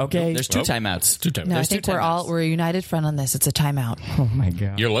timeout, okay? There's 2 timeouts. 2 times. No, I There's 2 think we're a united front on this. It's a timeout. Oh, my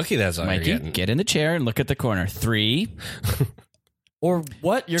God. You're lucky that's all you're Mikey, getting. get in the chair and look at the corner. 3, Or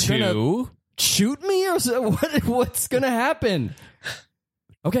what? You're 2, going to shoot me? Or so? What's going to happen?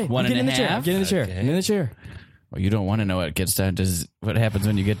 Okay, 1 get in and the a chair. half. Get in the chair. Okay. Get in the chair. Well, you don't want to know what gets down to what happens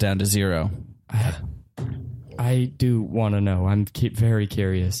when you get down to 0. I do want to know. I'm very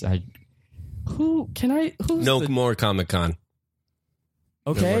curious. Who's No the- more Comic-Con.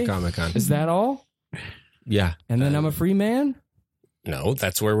 No okay. more Comic-Con. Is that all? Yeah. And then I'm a free man? No,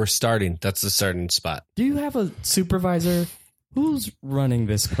 that's where we're starting. That's the starting spot. Do you have a supervisor? Who's running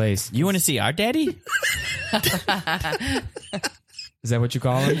this place? You want to see our daddy? Is that what you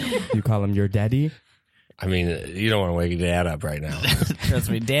call him? You call him your daddy? I mean, you don't want to wake your dad up right now.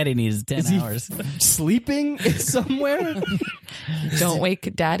 Trust me, daddy needs 10 Is he hours. sleeping somewhere? Don't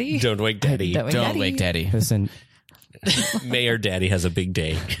wake daddy. Don't wake daddy. Don't wake Don't daddy. wake daddy. Listen, Mayor daddy has a big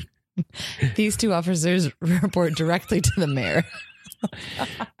day. These 2 officers report directly to the mayor.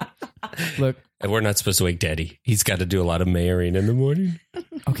 look, And we're not supposed to wake daddy. He's got to do a lot of mayoring in the morning.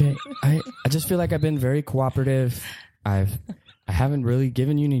 okay. I just feel like I've been very cooperative. I haven't really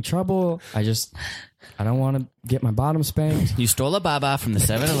given you any trouble. I don't want to get my bottom spanked. You stole a baba from the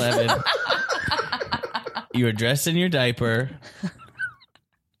 7-Eleven. You were dressed in your diaper.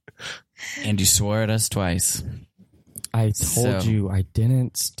 And you swore at us twice. I told So- you I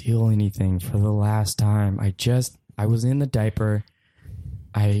didn't steal anything for the last time. I was in the diaper.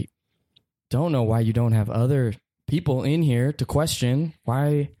 I don't know why you don't have other people in here to question.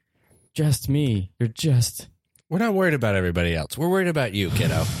 Why just me? We're not worried about everybody else. We're worried about you,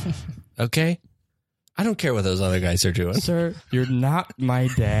 kiddo. Okay? I don't care what those other guys are doing. Sir, you're not my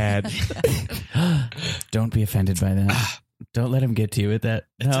dad. Don't be offended by that. Don't let him get to you with that.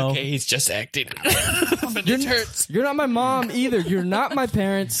 It's No. okay. He's just acting. But it hurts. You're not my mom either. You're not my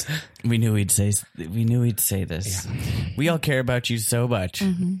parents. We knew he'd say this. We all care about you so much.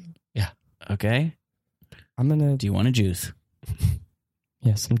 Yeah. Okay? I'm gonna. Do you want a juice?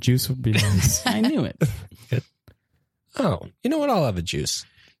 Yeah, some juice would be nice. I knew it. Oh, you know what? I'll have a juice.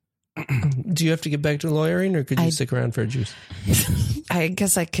 Do you have to get back to lawyering or could you stick around for a juice? I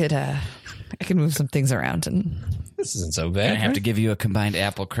guess I could I can move some things around and This isn't so I bad. have to give you a combined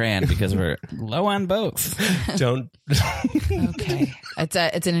apple crayon because we're low on both. Don't. okay.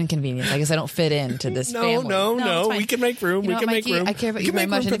 It's an inconvenience. I guess I don't fit into this family. No. it's fine. We can make room. You know We can what, make Mikey? room. I care about We you can very make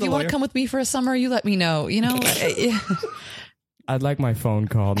much. room And for if you the want to lawyer. come with me for a summer, you let me know. You know? I'd like my phone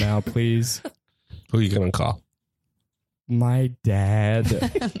call now, please. Who are you going to call? My dad.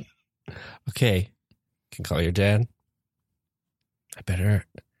 Okay. You can call your dad. I better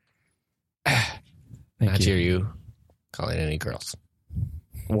Thank not you. hear you calling any girls.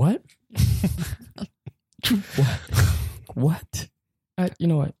 What? What? You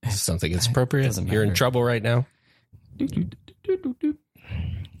know what? Something that's appropriate. Doesn't You're in matter. trouble right now. Come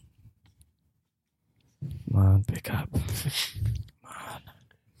on, pick up.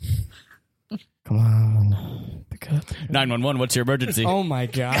 Come on. Pick up. 911, what's your emergency? Oh my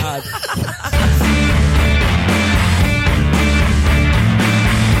God.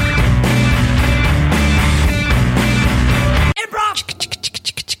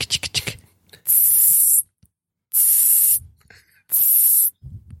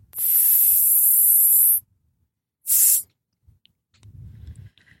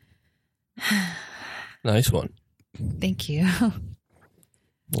 Nice one. Thank you.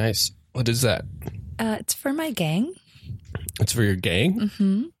 Nice. What is that? It's for my gang. It's for your gang?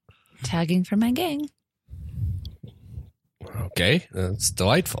 Mm-hmm. Tagging for my gang. Okay. That's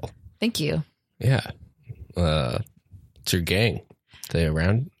delightful. Thank you. Yeah. It's your gang. They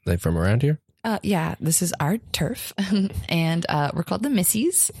from around here? Yeah, this is our turf, and we're called the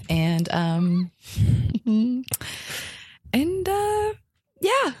Missies, and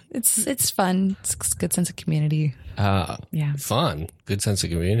yeah, it's fun. It's a good sense of community. Yeah. Fun. Good sense of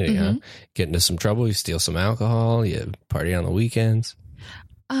community, huh? Get into some trouble, you steal some alcohol, you party on the weekends.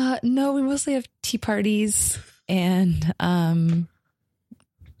 No, we mostly have tea parties and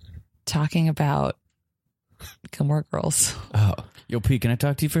talking about Gilmore Girls. Oh. Yo, Pete, can I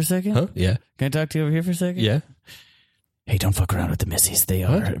talk to you for a second? Huh? Yeah. Can I talk to you over here for a second? Yeah. Hey, don't fuck around with the missies. They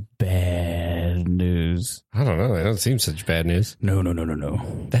What? are bad news. I don't know. They don't seem such bad news. No.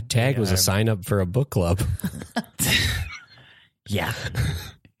 That tag was a sign up for a book club. Yeah.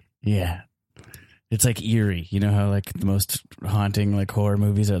 Yeah. It's like eerie. You know how like the most haunting like horror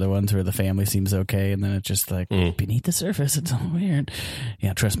movies are the ones where the family seems okay and then it's just like beneath the surface it's all weird.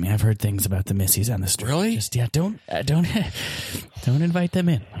 Yeah, trust me, I've heard things about the missies on the street. Really? Just don't invite them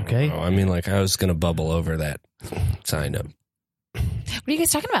in, okay? Oh, I mean, like I was going to bubble over that sign up. What are you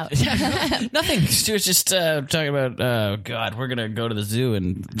guys talking about? Nothing. She was just talking about, God, we're going to go to the zoo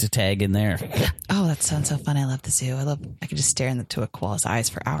and to tag in there. Oh, that sounds so fun. I love the zoo. I could just stare into a koala's eyes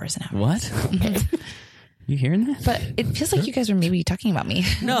for hours and hours. What? You hearing that? But it feels like you guys were maybe talking about me.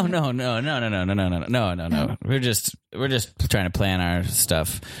 No. We're just trying to plan our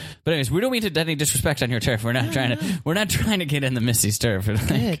stuff. But anyways, we don't mean to any disrespect on your turf. We're not trying to get in the Missy's turf.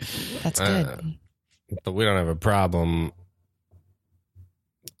 Good. That's good. But we don't have a problem.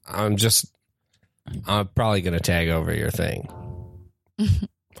 I'm probably going to tag over your thing.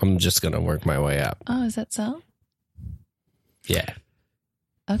 I'm just going to work my way up. Oh, is that so? Yeah.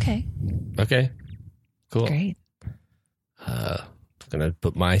 Okay. Okay. Cool. Great. I'm going to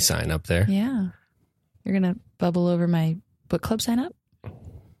put my sign up there. Yeah. You're going to bubble over my book club sign up?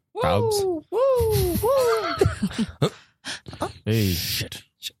 Probs. Woo! Hey, shit.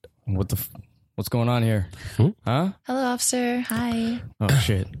 What's going on here? Huh? Hello, officer. Hi. Oh,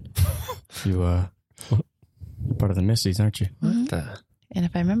 shit. You're part of the Missies, aren't you? Mhm. The- And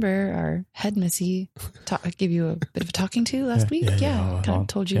if I remember, our head missy gave you a bit of a talking to last week. Yeah. Kind of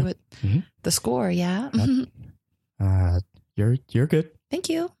told you what the score. Yeah. You're good. Thank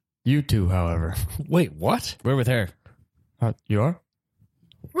you. You too, however. Wait, what? We're with her. You are?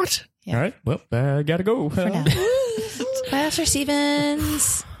 What? Yeah. All right. Well, I gotta go. For now. Bye, Officer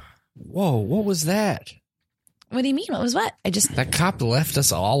Stevens. Whoa, what was that? What do you mean? What was what? That cop left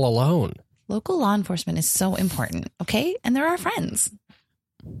us all alone. Local law enforcement is so important, okay? And they're our friends.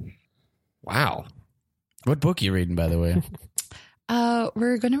 Wow. What book are you reading, by the way?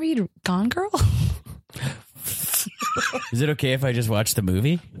 We're going to read Gone Girl. Is it okay if I just watch the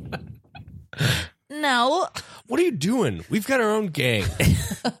movie? No. What are you doing? We've got our own gang.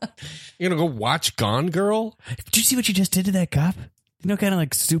 You're going to go watch Gone Girl? Did you see what you just did to that cop? You know what kind of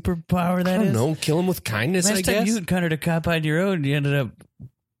like superpower that I don't is? know. Kill him with kindness, Last I time guess. you encountered a cop on your own, you ended up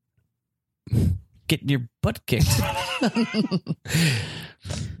getting your butt kicked.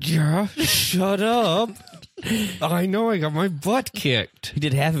 Yeah, shut up. I know I got my butt kicked. He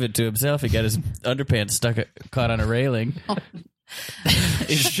did half of it to himself. He got his underpants caught on a railing.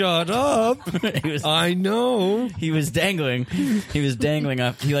 Shut up. I know. He was dangling. He was dangling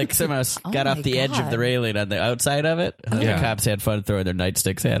off. He like somehow got my off the edge of the God. railing on the outside of it. And Yeah. The cops had fun throwing their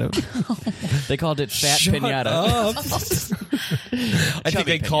nightsticks at him. They called it Fat Shut Pinata. up. I think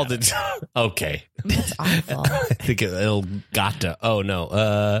they called it. Okay. That's awful. I think it'll gotta. Oh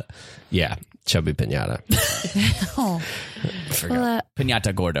no. Yeah. Chubby pinata. Oh. Well,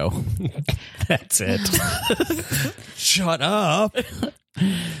 Pinata Gordo. That's it. Shut up.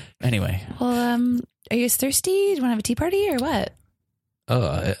 Anyway, are you thirsty? Do you want to have a tea party or what?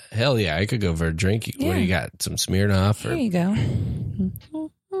 Oh hell yeah! I could go for a drink. What Yeah. do you got? Some Smirnoff Here or you go.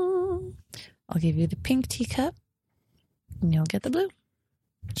 I'll give you the pink teacup, and you'll get the blue.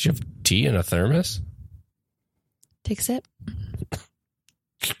 do you have tea in a thermos? Take a sip.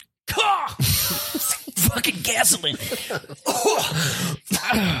 fucking gasoline.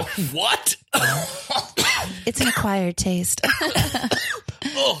 What? It's an acquired taste.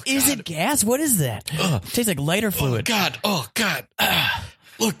 Is it gas? What is that? Tastes like lighter fluid. Oh God.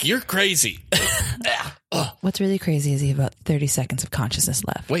 Look, you're crazy. What's really crazy is you have about 30 seconds of consciousness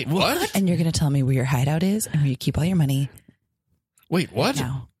left. Wait, what? And you're going to tell me where your hideout is and where you keep all your money Wait, what?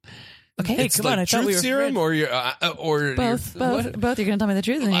 now. Okay? Hey, It's come like on, I thought truth we were serum, or you're, or both. What? Both. You're going to tell me the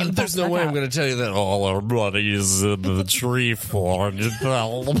truth. And you're gonna There's fuck no way up. I'm going to tell you that all our money is in the tree for.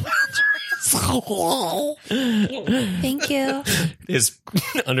 Thank you. His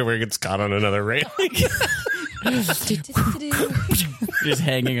underwear gets caught on another railing. Just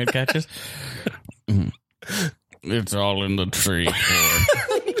hanging on catches. It's all in the tree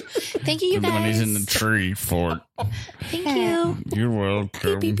fort. Thank you, you The guys. money's in the tree fort. Thank you. You're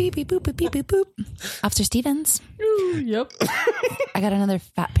welcome. Beep, beep, beep, boop, beep, beep, boop. Officer Stevens, Yep. I got another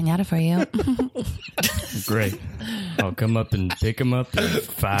fat pinata for you. Great. I'll come up and pick him up in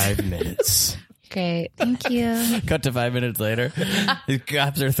 5 minutes. Great. Thank you. Cut to 5 minutes later. The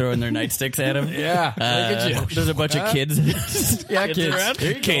cops are throwing their nightsticks at him. Yeah. Look at you. There's a bunch of kids. Yeah,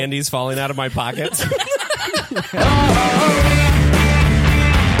 kids. Candy's falling out of my pockets.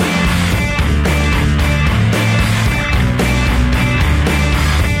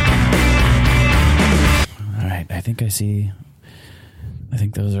 All right, I think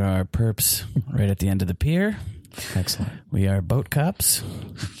those are our perps right at the end of the pier. Excellent. We are boat cops.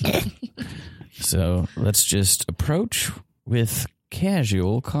 So let's just approach with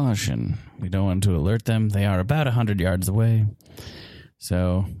casual caution. We don't want to alert them. They are about 100 yards away.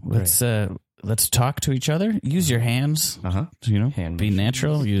 So let's talk to each other. Use your hands. Uh-huh. Hand Be motions.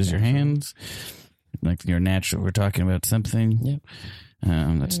 natural. Use your hands. Like you're natural. We're talking about something. Yep.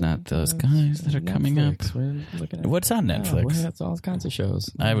 That's not those guys that are coming up. Netflix. We're looking at What's on Netflix? That's all kinds of shows.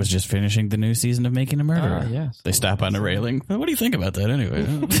 I was just finishing the new season of Making a Murderer. Yes. They stop on a railing. What do you think about that anyway?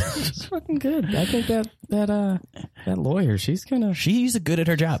 It's fucking good. I think that lawyer, she's She's good at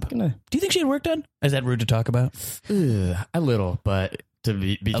her job. Do you think she had work done? Is that rude to talk about? a little, but to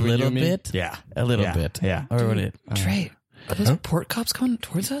be between little you and me, bit? yeah, A little Yeah. bit. Yeah. Or would it? Trey, are those port cops coming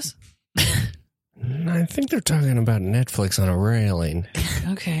towards us? I think they're talking about Netflix on a railing.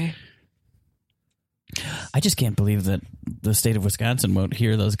 Okay. I just can't believe that the state of Wisconsin won't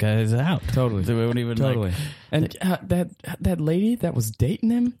hear those guys out. Totally. They won't even Totally. And that lady that was dating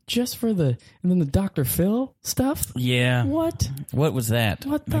him just for and then the Dr. Phil stuff. Yeah. What? What was that?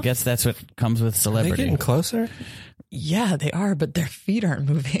 What the I guess that's what comes with Are they celebrity. getting closer? Yeah, they are, but their feet aren't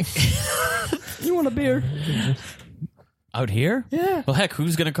moving. You want a beer? Out here? Yeah. Well, heck,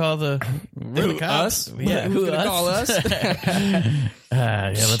 who's going to call the cops? Us? Yeah, Who's gonna call us?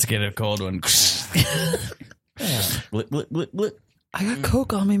 Yeah, let's get a cold one. Blick, blick, blick, blick. I got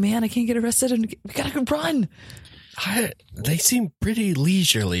coke on me, man. I can't get arrested, and we gotta go run. They seem pretty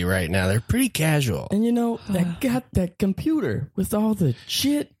leisurely right now. They're pretty casual. And that computer with all the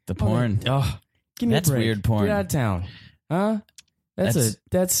shit, The porn. Oh, give me That's a break. weird porn. Get out of town, huh?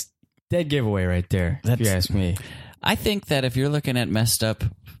 That's dead giveaway right there. If you ask me. I think that if you're looking at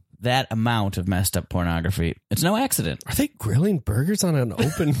that amount of messed up pornography, it's no accident. Are they grilling burgers on an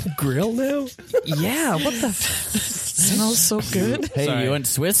open grill now? Yeah, what the? Smells so good. Hey, Sorry. you want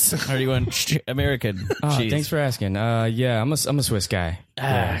Swiss or do you want American cheese? Thanks for asking. Yeah, I'm a Swiss guy.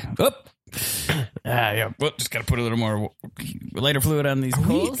 Yeah. Well, just got to put a little more lighter fluid on these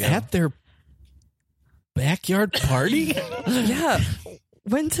poles. At their backyard party? Yeah.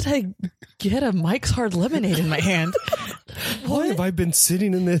 When did I get a Mike's Hard Lemonade in my hand? How long have I been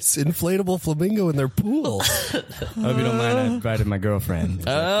sitting in this inflatable flamingo in their pool? I hope you don't mind, I invited my girlfriend. Is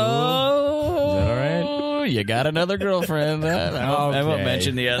that all right? Oh, you got another girlfriend. I won't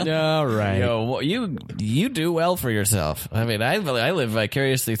mention the other. All right. Yo, you do well for yourself. I mean, I live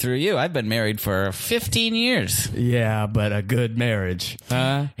vicariously through you. I've been married for 15 years. Yeah, but a good marriage,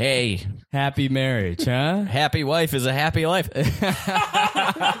 huh? Hey, Happy marriage, huh? happy wife is a happy life.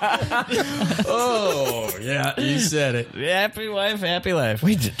 Oh, yeah, you said it. Happy wife, happy life.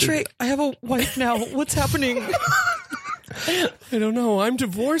 Wait, Trey, I have a wife now. What's happening? I don't know. I'm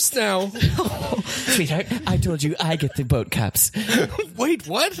divorced now. Sweetheart, I told you I get the boat cups. Wait,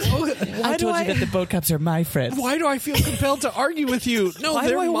 what? I told you that the boat cups are my friends. Why do I feel compelled to argue with you? No, Why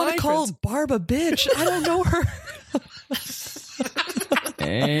they're do I want my to call friends. Barb a bitch? I don't know her.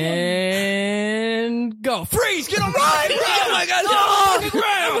 And go. Freeze! Get on right! Oh my God! On the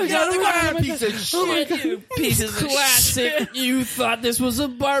ground! Get on the ground, piece of shit! You pieces of classic! You thought this was a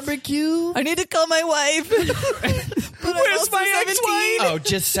barbecue? I need to call my wife. Where's my ex-wife? Oh,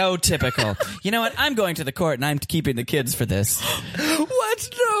 just so typical. You know what? I'm going to the court and I'm keeping the kids for this. What?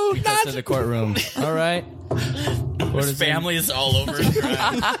 No, not to the courtroom. All right. His family is all over.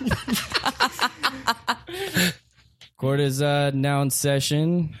 Court is now in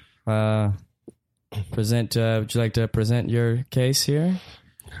session. Present. Would you like to present your case here?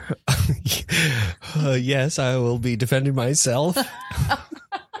 Yes, I will be defending myself.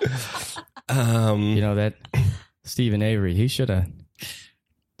 You know that Stephen Avery. He should have.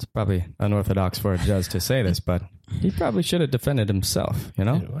 It's probably unorthodox for a judge to say this, but he probably should have defended himself. You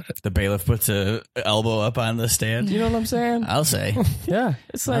know. The bailiff puts a elbow up on the stand. You know what I'm saying? I'll say. Yeah.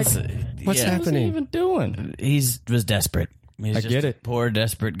 It's like, What's what's he happening? even doing? He was desperate. He's I just get a it. Poor,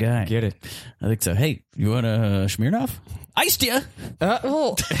 desperate guy. Get it? I think so. Hey, you want a Smirnoff? Iced ya.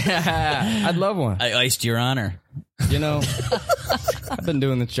 I'd love one. I iced your honor. You know, I've been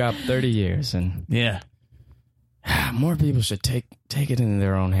doing this job 30 years, and Yeah, more people should take it into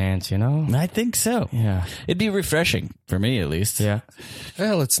their own hands. You know? I think so. Yeah. It'd be refreshing for me, at least. Yeah.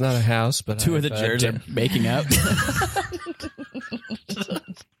 Well, it's not a house, but Two of the jurors are making out.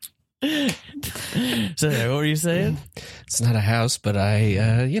 So, what were you saying? It's not a house, but I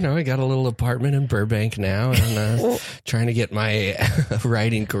got a little apartment in Burbank now, and trying to get my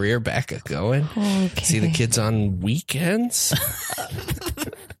writing career back going. Okay. See the kids on weekends.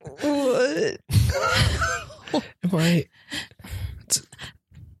 What? Am I?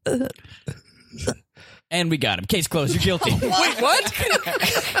 And we got him. Case closed. You're guilty. Wait, what?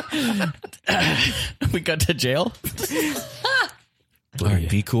 We got to jail. All right,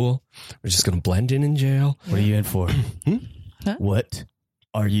 be cool. We're just gonna blend in jail. What are you in for? What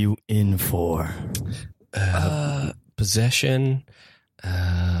are you in for? Possession.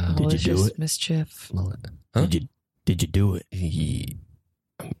 Did you do it? Mischief. Huh? Did you do it?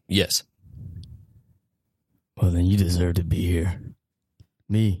 Yes. Well, then you deserve to be here.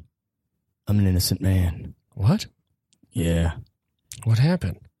 Me, I'm an innocent man. What? Yeah. What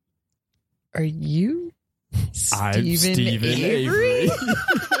happened? Are you I'm Stephen Avery?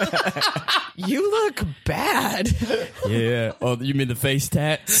 You look bad. Yeah. Oh, you mean the face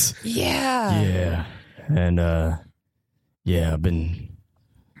tats? Yeah. Yeah. And, yeah, I've been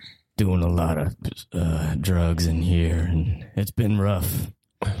doing a lot of drugs in here, and it's been rough.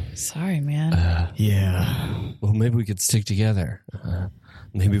 Sorry, man. Yeah. Well, maybe we could stick together.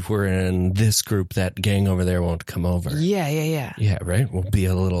 Maybe if we're in this group, that gang over there won't come over. Yeah. Yeah, right? We'll be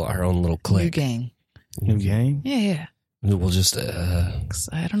our own little New clique. gang. New gang? Yeah. We'll just, 'Cause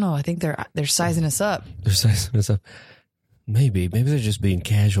I don't know. I think they're sizing us up. they're sizing us up. Maybe they're just being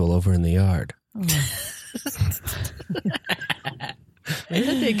casual over in the yard.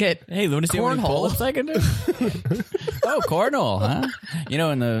 They get Hey, want to see how many cornhole. pull-ups I can do? Oh, cornhole, huh? You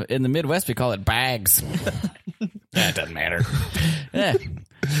know, in the Midwest, we call it bags. That doesn't matter. Yeah,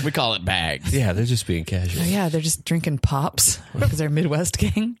 we call it bags. Yeah, they're just being casual. Oh, yeah, they're just drinking pops because they're Midwest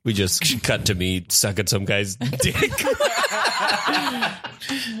gang. We just cut to me sucking some guy's dick.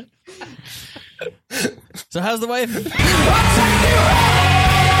 So how's the wife?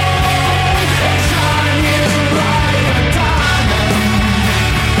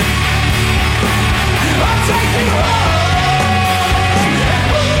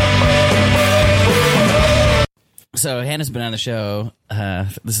 So Hannah's been on the show.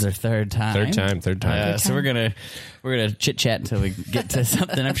 This is her third time. Third time. So we're gonna chit chat until we get to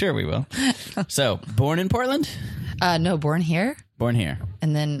something. I'm sure we will. So born in Portland. No, born here Born here.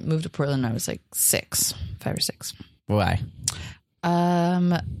 and then moved to Portland when I was like 5 or 6. Why?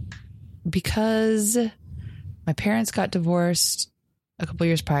 Because my parents got divorced a couple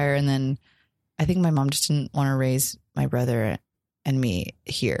years prior, and then I think my mom just didn't want to raise my brother and me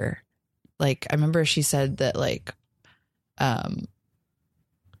here. Like, I remember she said that, like,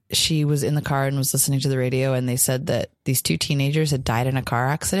 she was in the car and was listening to the radio, and they said that these 2 teenagers had died in a car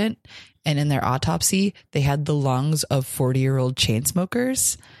accident, and in their autopsy they had the lungs of 40-year-old chain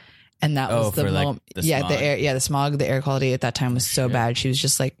smokers. And that was the moment. The yeah, smog. the smog, the air quality at that time was so bad. She was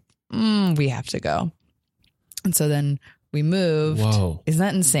just like, we have to go. And so then we moved. Whoa. Isn't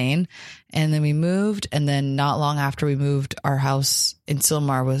that insane? And then we moved. And then not long after we moved, our house in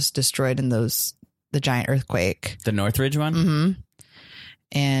Sylmar was destroyed in the giant earthquake. The Northridge one? Mm-hmm.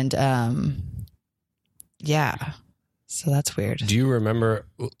 And, yeah. So that's weird. Do you remember,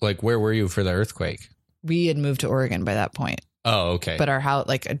 like, where were you for the earthquake? We had moved to Oregon by that point. Oh, okay. But our house,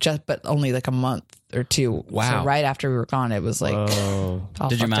 but only like a month or 2. Wow. So right after we were gone, it was like, Oh. all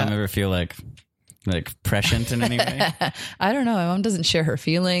Did your fucked mom up. ever feel like prescient in any way? I don't know. My mom doesn't share her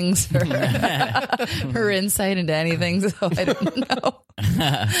feelings or her insight into anything, so I don't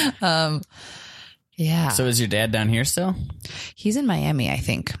know. Yeah. So is your dad down here still? He's in Miami, I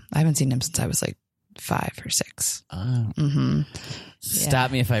think. I haven't seen him since I was like 5 or 6. Oh. Mm-hmm. Stop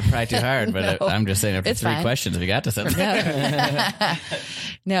me if I pry too hard, but No. I'm just saying after It's 3 fine. questions we got to something.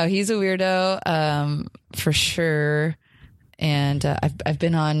 No, he's a weirdo, for sure. And I've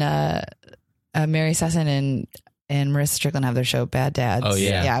been on Mary Sesson and Marissa Strickland have their show Bad Dads. Oh,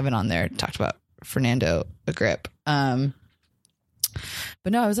 yeah. Yeah, I've been on there, talked about Fernando Agrip.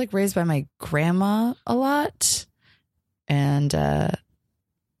 But no, I was like raised by my grandma a lot. And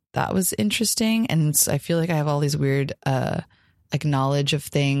that was interesting. And I feel like I have all these weird like knowledge of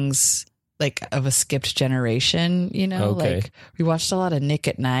things, like of a skipped generation, you know? Okay. Like we watched a lot of Nick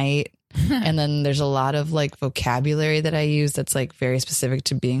at Night. And then there's a lot of like vocabulary that I use that's like very specific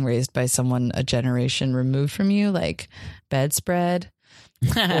to being raised by someone a generation removed from you, like bedspread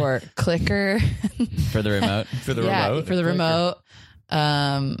or clicker. For the remote. For the Yeah, remote? for the remote.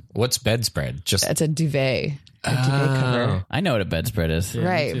 What's bedspread? Just It's a duvet. A duvet cover. I know what a bedspread is. Yeah, me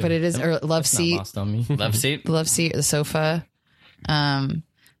Right, too. but it is or love It's not seat, lost on me. Love seat. love seat, the sofa, and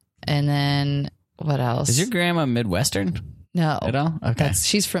then what else? Is your grandma Midwestern no at all? Okay.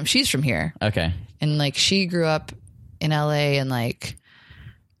 she's from here, Okay. and like she grew up in LA, and like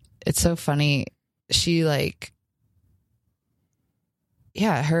it's so funny. She like she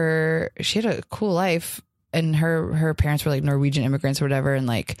had a cool life, and her parents were like Norwegian immigrants or whatever, and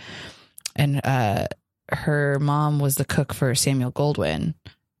like her mom was the cook for Samuel Goldwyn,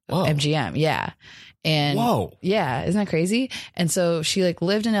 Whoa. MGM, yeah. And Whoa. yeah, isn't that crazy? And so she like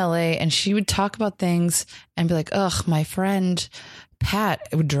lived in LA, and she would talk about things and be like, ugh, my friend Pat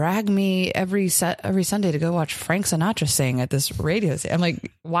would drag me every Sunday to go watch Frank Sinatra sing at this radio station. I'm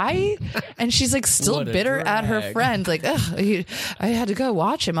like, why? And she's like still What a bitter at her drag. friend. Like, ugh, I had to go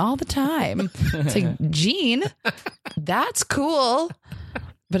watch him all the time. It's like, Jean, that's cool.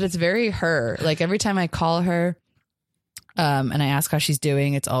 But it's very her. Like every time I call her, and I ask how she's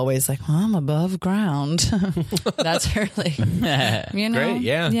doing, it's always like, well, I'm above ground. That's her, like, you know, Great,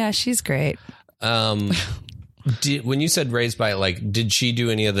 yeah. yeah, she's great. When you said raised by, like, did she do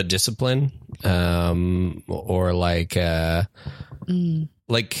any of the discipline? Or like the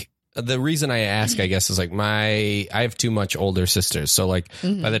reason I ask, I guess, is like I have 2 much older sisters. So like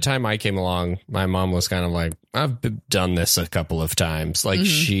by the time I came along, my mom was kind of like, I've done this a couple of times. Like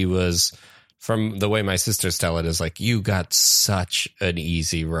she was, from the way my sisters tell it, is like, you got such an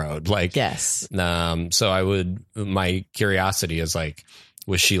easy road. Like, Yes. so my curiosity is like,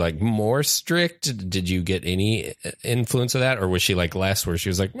 was she like more strict? Did you get any influence of that? Or was she like less, where she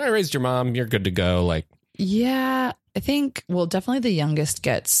was like, I raised your mom, you're good to go? Like, Yeah, I think, well, definitely the youngest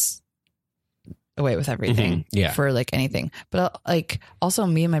gets away with everything. Yeah. For like anything. But like also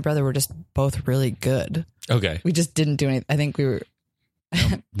me and my brother were just both really good. okay. We just didn't do anything. I think we were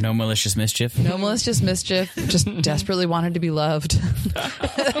No malicious mischief. no malicious mischief, just desperately wanted to be loved.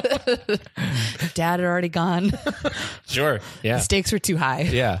 Dad had already gone. Sure. Yeah. The stakes were too high.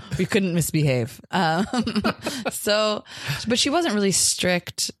 Yeah. We couldn't misbehave. So, but she wasn't really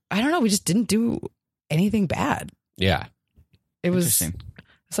strict. I don't know. We just didn't do anything bad. Yeah. It was, Interesting.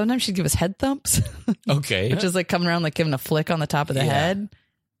 sometimes she'd give us head thumps, Okay. which is like coming around, like giving a flick on the top of the Yeah. head.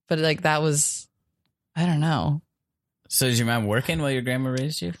 But like that was, I don't know. So is your mom working while your grandma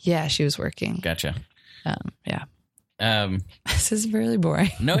raised you? Yeah, she was working. Gotcha. Yeah. Um, This is really boring.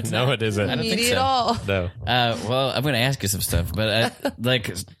 no, it's No, not. it isn't. I don't think Meaty so. at all. No. Well, I'm going to ask you some stuff, but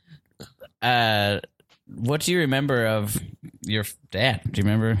what do you remember of your dad? Do you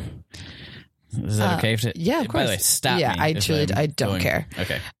remember? Is that okay? yeah, of By the way, course. stop Yeah, me I if truly- I'm I don't going- care.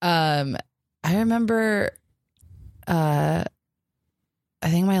 Okay. I remember, I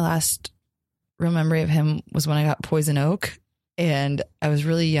think my last real memory of him was when I got poison oak, and I was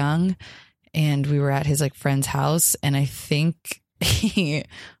really young, and we were at his like friend's house, and I think he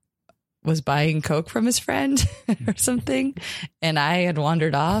was buying Coke from his friend or something, and I had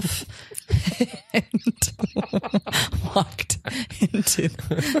wandered off and walked into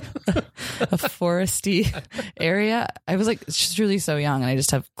a foresty area. I was like just really so young, and I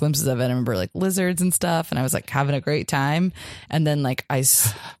just have glimpses of it. I remember like lizards and stuff, and I was like having a great time. And then like I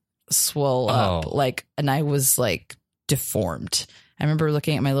swole up, like, and I was like deformed. I remember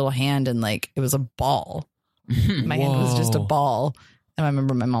looking at my little hand, and like it was a ball. My hand was just a ball. And I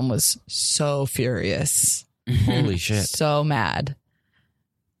remember my mom was so furious. Holy shit. So mad.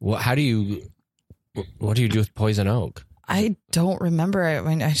 What do you do with poison oak? I don't remember.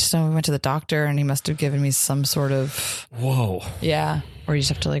 I just know we went to the doctor and he must have given me some sort of. Whoa. Yeah. Or you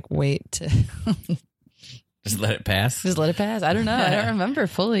just have to like wait to. Just let it pass. Just let it pass. I don't know. I don't remember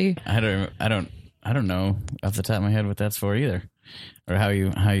fully. I don't know off the top of my head what that's for either, or how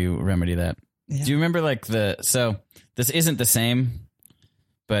you remedy that. Yeah. Do you remember like so this isn't the same,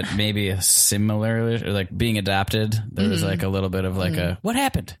 but maybe a similar, or like being adopted. There was like a little bit of like a what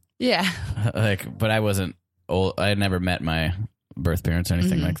happened? Yeah. Like, but I wasn't old. I had never met my birth parents or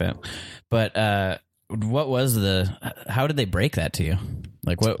anything like that. But what was how did they break that to you?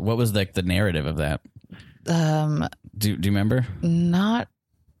 Like what was like the narrative of that? Do you remember? Not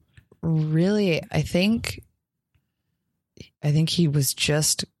really. I think he was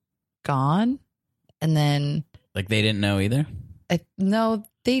just gone, and then like they didn't know either. No,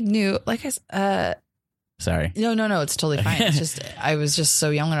 they knew. Like Sorry. No, it's totally fine. It's just I was just so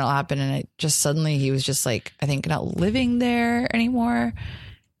young when it all happened, and it just suddenly he was just like I think not living there anymore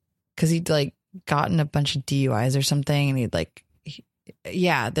because he'd like gotten a bunch of DUIs or something, and he'd like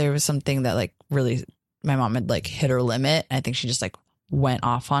there was something that like really my mom had like hit her limit. And I think she just like went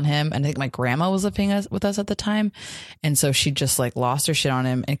off on him, and I think my grandma was living with us at the time, and so she just like lost her shit on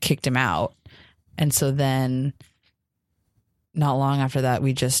him and kicked him out. And so then not long after that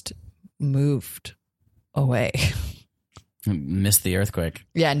we just moved away. Missed the earthquake.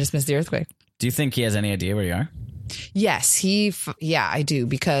 Yeah, and just missed the earthquake. Do you think he has any idea where you are? Yes, I do,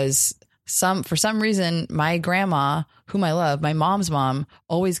 because for some reason my grandma, whom I love, my mom's mom,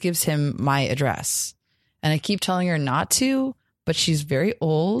 always gives him my address, and I keep telling her not to, but she's very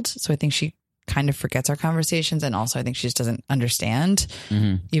old, so I think she kind of forgets our conversations, and also I think she just doesn't understand,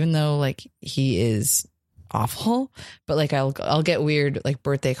 even though like he is awful. But like I'll get weird like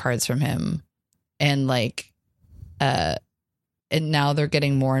birthday cards from him, and like and now they're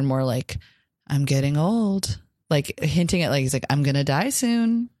getting more and more like I'm getting old, like hinting at like he's like I'm gonna die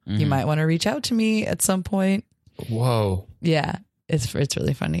soon. You might want to reach out to me at some point. Whoa. Yeah, it's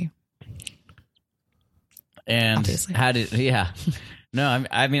really funny. And Obviously. No,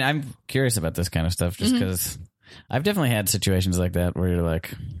 I mean, I'm curious about this kind of stuff just because I've definitely had situations like that where you're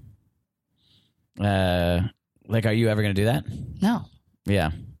like, are you ever going to do that? No.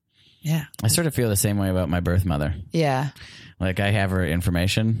 Yeah. Yeah. I sort of feel the same way about my birth mother. Yeah. Like I have her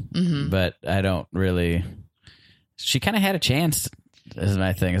information, but I don't really, she kind of had a chance. Is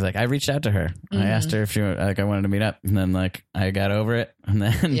my thing. Is like I reached out to her. I asked her if she I wanted to meet up, and then like I got over it, and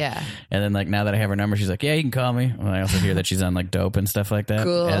then and then like now that I have her number, she's like, yeah, you can call me. And I also hear that she's on like dope and stuff like that,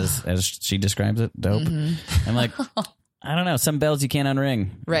 cool. as she describes it, dope. I'm like, I don't know, some bells you can't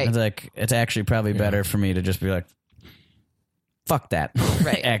unring. Right. It's like it's actually probably better for me to just be like, fuck that.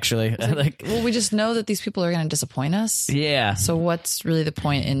 Right. Actually, like, well, we just know that these people are going to disappoint us. Yeah. So what's really the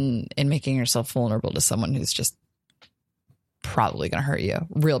point in making yourself vulnerable to someone who's just probably going to hurt you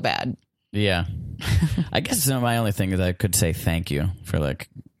real bad? Yeah. I guess my only thing is I could say thank you for like,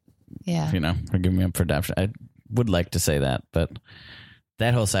 for giving me up for adoption. I would like to say that, but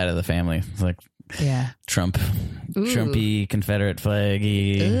that whole side of the family is like Trumpy, Confederate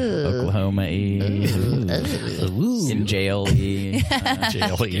flaggy, Oklahoma-y, in jail-y,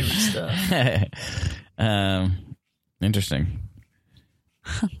 jail-y stuff. Interesting.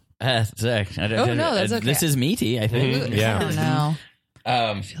 Sorry. That's okay. This is meaty, I think. I don't know.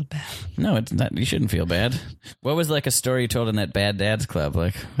 I feel bad. No, it's not. You shouldn't feel bad. What was like a story you told in that Bad Dads Club?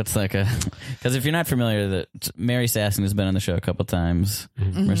 Like, what's like because if you're not familiar, that Mary Sasson has been on the show a couple times.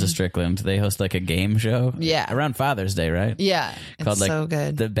 Marissa Strickland, they host like a game show. Yeah. Around Father's Day, right? Yeah. Called it's like so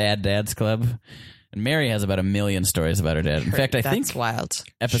good. The Bad Dads Club. And Mary has about 1 million stories about her dad. In fact, I think that's wild.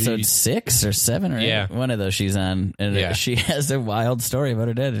 Episode 6 or 7 or 8, one of those she's on, and she has a wild story about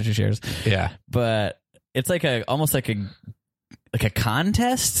her dad that she shares. Yeah, but it's like almost like a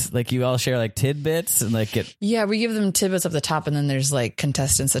contest. Like you all share like tidbits and like get. Yeah, we give them tidbits up the top, and then there's like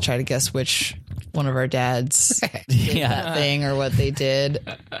contestants that try to guess which one of our dads did that thing or what they did.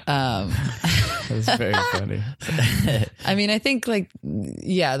 That's very funny. I mean, I think like,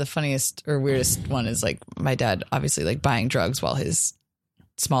 the funniest or weirdest one is like my dad obviously like buying drugs while his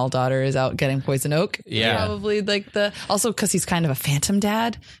small daughter is out getting poison oak. Yeah. Probably like also because he's kind of a phantom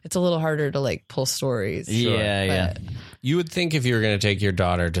dad, it's a little harder to like pull stories. Yeah. You would think if you were going to take your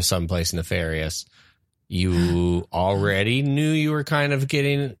daughter to someplace nefarious, you already knew you were kind of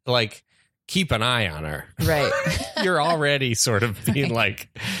getting like, keep an eye on her. Right. You're already sort of being like,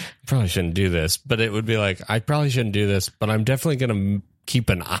 probably shouldn't do this, but it would be like, I probably shouldn't do this, but I'm definitely going to keep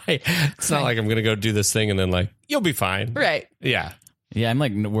an eye. It's not like I'm going to go do this thing and then like, you'll be fine. Right. Yeah. Yeah, I'm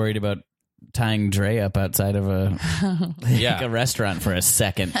like worried about tying Dre up outside of a restaurant for a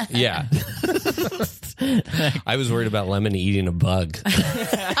second. Yeah. I was worried about Lemon eating a bug.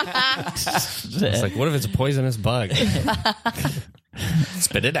 It's like, what if it's a poisonous bug?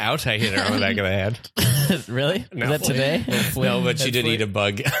 Spit it out. I hit her on the back of the head. Really? No. Is that today? No, but she did eat a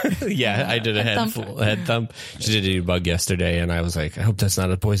bug. Yeah, I did a head thump. She did eat a bug yesterday, and I was like, I hope that's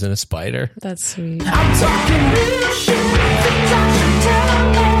not a poisonous spider. That's sweet. I'm talking real shit. Things I should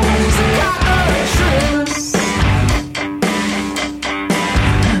tell me. So got a truth.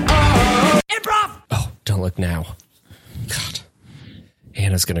 Improv. Oh, don't look now. God.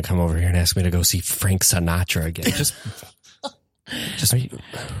 Hannah's going to come over here and ask me to go see Frank Sinatra again. Just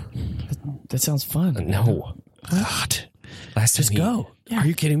That sounds fun. no. God. Last time Just go. Are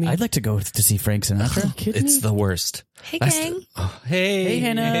you kidding me? I'd like to go to see Frank Sinatra. It's the worst. Hey, gang. Hey. Hey,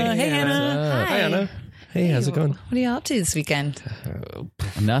 Hannah. Hey, Hannah. Hi, Hannah. Hey, how's it going? What are y'all up to this weekend?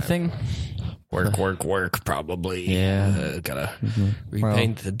 Nothing. Work, probably. Yeah. Gotta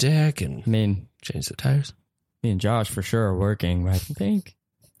repaint the deck and I mean, change the tires. me and Josh for sure are working, but I think,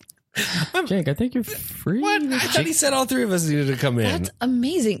 Jake, I think you're free. What? I thought he said all three of us needed to come in. That's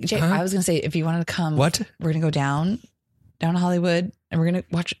amazing. Jay, I was going to say, if you wanted to come, What? we're going to go down to Hollywood and we're going to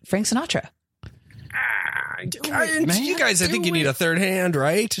watch Frank Sinatra. You guys, I think you need a third hand,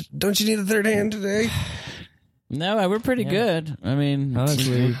 right? Don't you need a third hand today? No, we're pretty good. I mean,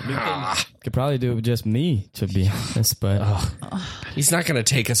 Honestly, could probably do it with just me, to be honest, but He's not going to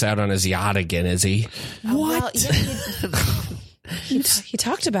take us out on his yacht again, is he? What? He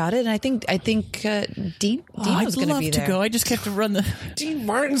talked about it, and I think Dean I'd was going to love be to there. go. I just have to run the. Dean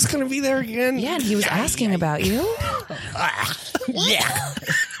Martin's going to be there again? Yeah, and he was asking about you. Yeah.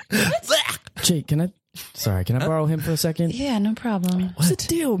 Jake, can I borrow him for a second? Yeah, no problem. What's the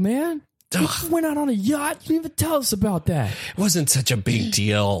deal, man? We went out on a yacht. You didn't even tell us about that. It wasn't such a big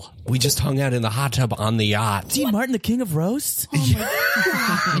deal. We just hung out in the hot tub on the yacht. Dean Martin, the king of roasts.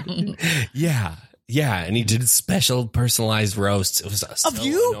 Yeah. Yeah, and he did special personalized roasts. It was so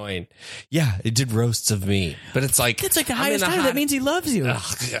you? annoying. Yeah, it did roasts of me. But it's like That's like the I'm highest in title. That means he loves you.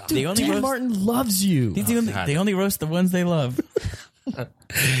 Ugh, God. The only Dan roast, Martin loves you. they only roast the ones they love.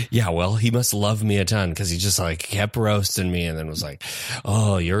 Yeah, well, he must love me a ton because he just like kept roasting me and then was like,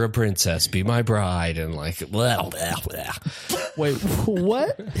 "Oh, you're a princess, be my bride," and like, blah, blah, blah. Wait,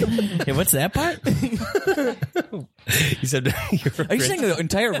 what? Hey, what's that part? He said, "You're a Are you saying the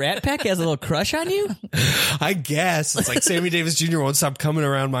entire Rat Pack has a little crush on you? I guess it's like Sammy Davis Jr. won't stop coming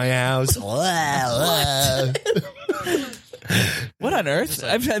around my house. What on earth?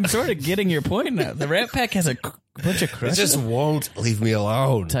 I'm sort of getting your point now. The Rat Pack has a bunch of It crushes. just won't leave me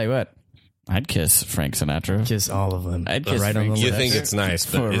alone. Tell you what, I'd kiss Frank Sinatra. Kiss all of them. I'd kiss right on the Frank. You lips. think it's nice,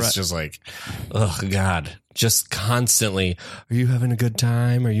 but For it's right. just like, oh God, just constantly. Are you having a good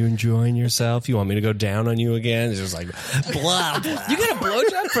time? Are you enjoying yourself? You want me to go down on you again? It's just like blah blah. You got a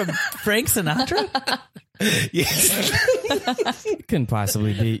blowjob from Frank Sinatra? Couldn't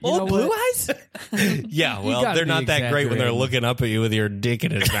possibly be. You know Old Blue what? Eyes? Yeah, well, gotta they're be not that great when they're exaggerating. looking up at you with your dick in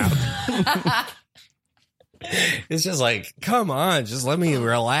his mouth. It's just like, come on, just let me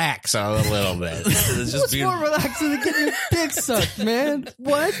relax a little bit. It's just What's more relaxing than getting your dick sucked, man?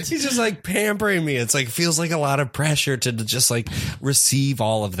 What? He's just like pampering me. It's like feels like a lot of pressure to just like receive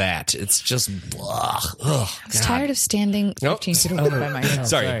all of that. It's just blah. Ugh, I was tired of standing Nope. 15 feet away by myself.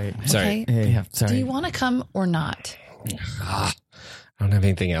 Sorry. Okay. Hey, Yeah, sorry. Do you want to come or not? I don't have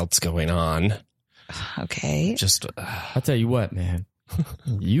anything else going on. Okay. Just I'll tell you what, man.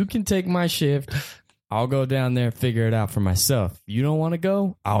 You can take my shift. I'll go down there and figure it out for myself. You don't want to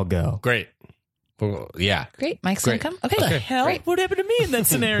go? I'll go. great. Well, yeah. Great. Mike's going to come? Okay. What the hell? Great. What happened to me in that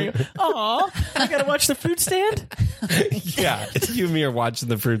scenario? Aw, I gotta watch the fruit stand? Yeah. You and me are watching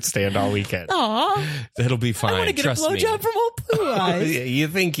the fruit stand all weekend. Aw, It'll be fine. I want to get Trust a me. blowjob from Old Blue Eyes. You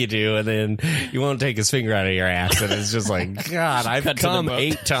think you do, and then you won't take his finger out of your ass, and it's just like, God, I've Cut to the come boat.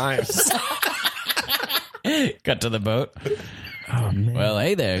 8 times. Cut to the boat. Oh, man. Well,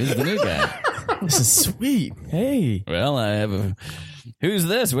 hey there, who's the new guy? This is sweet. Hey. Well, I have a... Who's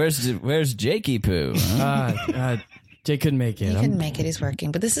this? Where's Jakey Poo? Huh? Jake couldn't make it. He couldn't make it. He's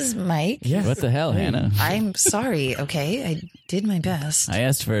working. But this is Mike. Yeah. What the hell, Hannah? I'm sorry, okay? I did my best. I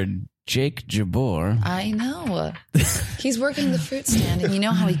asked for Jake Jabor. I know. He's working the fruit stand, and you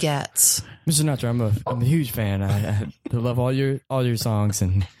know how he gets. Mr. Natra, I'm a huge fan. I love all your songs,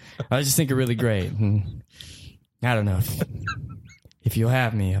 and I just think you're really great. And I don't know if you'll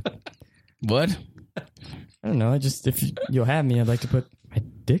have me. What? I don't know. If you'll have me, I'd like to put my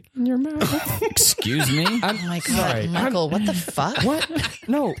dick in your mouth. Excuse me? Oh my God, sorry. Michael, what the fuck? What?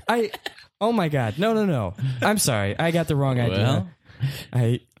 No, oh my God. No. I'm sorry. I got the wrong idea.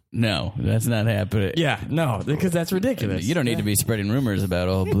 No, that's not happening. Yeah, no, because that's ridiculous. You don't need to be spreading rumors about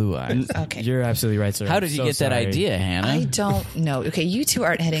all blue eyes. Okay. You're absolutely right, sir. How I'm did you so get that sorry. idea, Hannah? I don't know. Okay, you two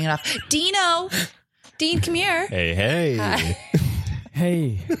aren't hitting it off. Dean, come here. Hey. Hi.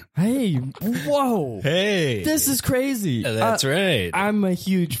 Hey, whoa. Hey. This is crazy. That's right. I'm a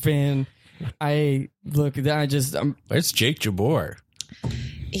huge fan. I'm Where's Jake Jabor?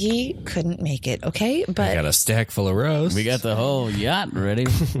 He couldn't make it, okay? I But got a stack full of roast. We got the whole yacht ready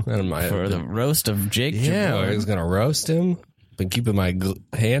for the roast of Jake Yeah, Jabor. I was gonna roast him. Been keeping my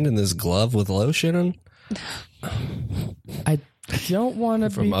hand in this glove with lotion on. I don't want to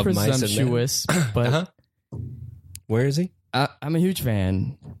From be Of Mice and Men. presumptuous, but Where is he? I'm a huge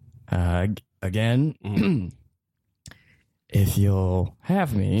fan. Again, if you'll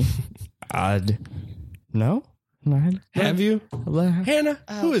have me, no. Have you? Hannah?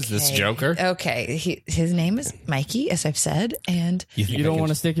 Who is this joker? Okay, his name is Mikey, as I've said, and You don't want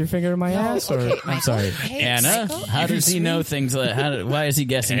to stick your finger in my ass? Or okay, I'm Michael. sorry. Hey, Hannah? Michael, How does he know things like why is he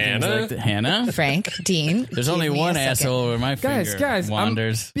guessing things Hannah? like that? Hannah? Frank, Dean. There's give only me one a second. asshole where my finger Guys,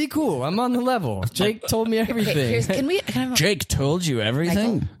 wanders. be cool. I'm on the level. Jake told me Okay, everything. can I Jake told you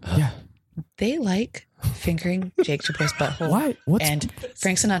everything? Yeah. They like fingering Jake Jabor's butthole. Why? What's- And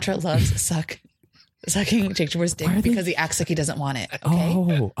Frank Sinatra loves sucking Jake Jabor's dick Why are they- because he acts like he doesn't want it.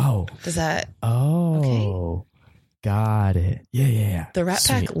 Okay. Oh. Does that? Got it. Yeah. The Rat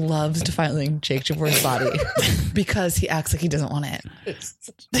Pack loves defiling Jake Jabor's body because he acts like he doesn't want it.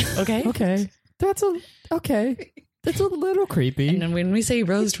 Okay. Okay. That's a little creepy. And then when we say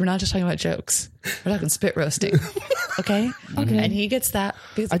roast, we're not just talking about jokes. We're talking spit roasting. Okay. And he gets that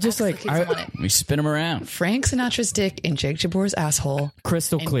because I just he acts he doesn't want it. We spin him around. Frank Sinatra's dick in Jake Jabor's asshole.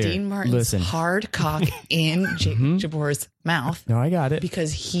 Crystal And clear. Dean Martin's Listen. hard cock in Jake Jabor's mouth No, I got it.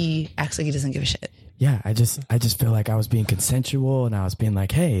 because he acts like he doesn't give a shit. Yeah, I just feel like I was being consensual and I was being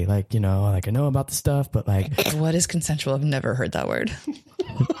like, hey, like, you know, like I know about the stuff, but like What is consensual? I've never heard that word.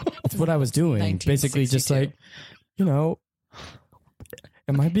 that's what I was doing. Basically just 1962. like, you know,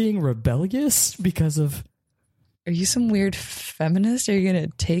 am I being rebellious because of Are you some weird feminist? Are you going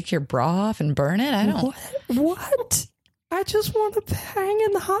to take your bra off and burn it? I don't. What? I just want to hang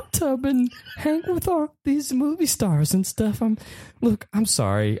in the hot tub and hang with all these movie stars and stuff. I'm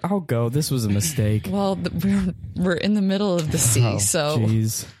sorry. I'll go. This was a mistake. Well, we're in the middle of the sea, so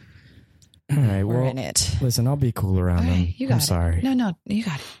jeez. All right, we're well, in it. listen, I'll be cool around All them. right, you got I'm it. sorry. No, you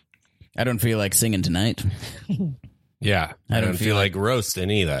got it. I don't feel like singing tonight. Yeah, I don't feel like roasting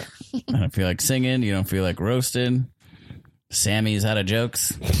either. I don't feel like singing. You don't feel like roasting. Sammy's out of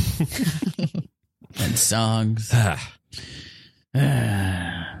jokes and songs.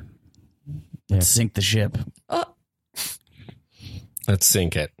 Let's sink the ship. Let's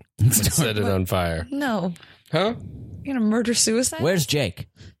sink it. Let's set it on fire. No, Huh? you're gonna murder suicide. Where's Jake?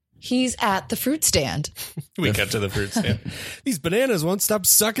 He's at the fruit stand. We got to the fruit stand. These bananas won't stop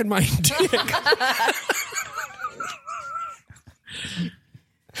sucking my dick.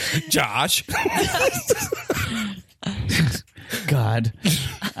 Josh. God,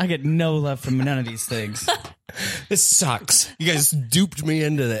 I get no love from none of these things. This sucks. You guys duped me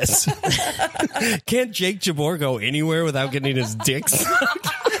into this. Can't Jake Jabor go anywhere without getting his dick sucked?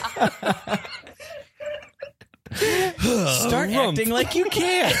 Start Rump. acting like you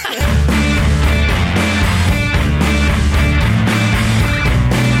care.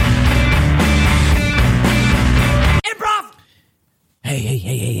 Improv.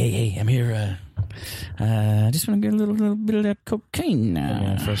 Hey! I'm here. I just want to get a little bit of that cocaine now.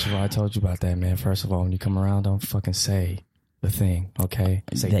 Man, first of all, I told you about that, man. First of all, when you come around, don't fucking say the thing, okay?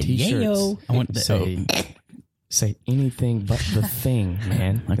 Say The t-shirts. yayo. I want the- Say anything but the thing,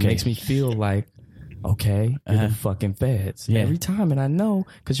 man. It Okay. makes me feel like, okay, you're the fucking feds. Yeah. Every time, and I know,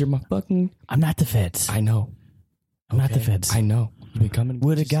 because you're my fucking... I'm not the feds. I know. I'm not the feds. I know. You've been coming...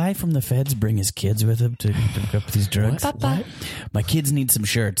 Would a guy from the feds bring his kids with him to pick up these drugs? Papa. My kids need some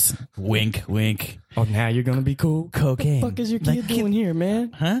shirts. Wink, wink. Oh, now you're going to be cool? Cocaine. What the fuck is your Like, kid doing here,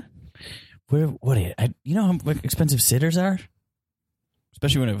 man? Huh? What are you? You know how expensive sitters are?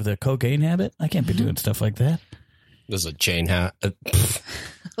 Especially when with a cocaine habit? I can't be doing stuff like that. This is a chain house.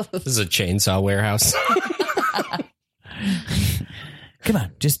 This is a chainsaw warehouse. Come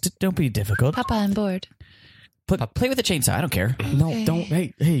on, just don't be difficult. Papa on board. Play with the chainsaw. I don't care. No, don't.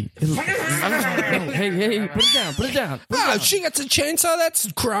 Hey. Hey, put it down. Put it down. Oh, she gets a chainsaw?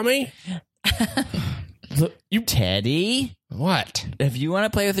 That's crummy. Look, you Teddy. What? If you want to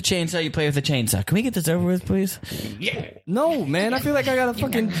play with the chainsaw, you play with the chainsaw. Can we get this over with, please? No, man. I feel like I gotta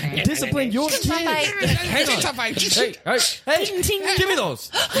fucking discipline your kid. Hang on. Hey, give me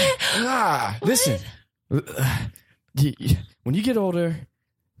those. Listen, when you get older,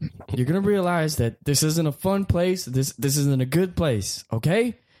 you're gonna realize that this isn't a fun place. This isn't a good place.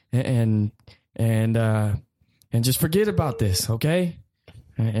 Okay, and just forget about this. Okay,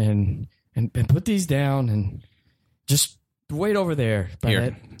 and put these down and just wait over there.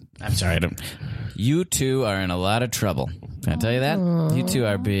 Here. I'm sorry. You two are in a lot of trouble. Can I tell you that? You two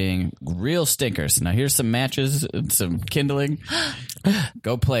are being real stinkers. Now here's some matches and some kindling.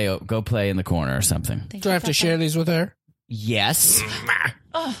 Go play in the corner or something. Do I have to share these with her? Yes.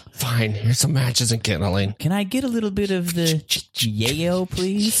 Fine. Here's some matches and kindling. Can I get a little bit of the yayo,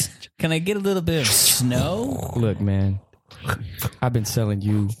 please? Can I get a little bit of snow? Look, man, I've been selling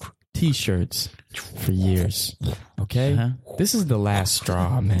you T-shirts for years. Okay, This is the last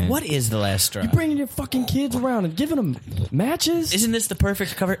straw, man. What is the last straw? You're bringing your fucking kids around and giving them matches? Isn't this the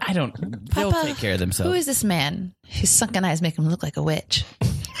perfect cover? They'll take care of themselves. Who is this man? His sunken eyes make him look like a witch.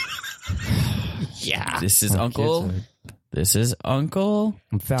 Yeah. This is Uncle. This is Uncle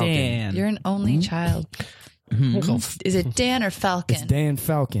Falcon. Dan. You're an only child. Is it Dan or Falcon? It's Dan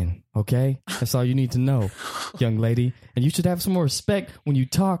Falcon, okay? That's all you need to know, young lady. And you should have some more respect when you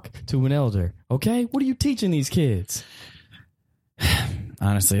talk to an elder, okay? What are you teaching these kids?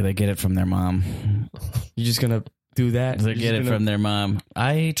 Honestly, they get it from their mom. You just gonna do that? They get it from their mom.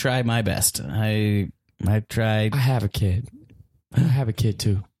 I try my best. I tried. I have a kid. I have a kid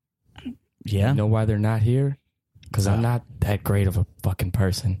too. Yeah? You know why they're not here? Because I'm not that great of a fucking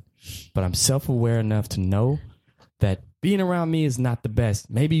person. But I'm self-aware enough to know that being around me is not the best.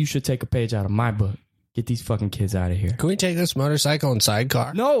 Maybe you should take a page out of my book. Get these fucking kids out of here. Can we take this motorcycle and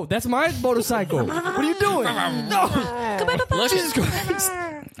sidecar? No, that's my motorcycle. What are you doing? No. Goodbye, Papa. Jesus Christ.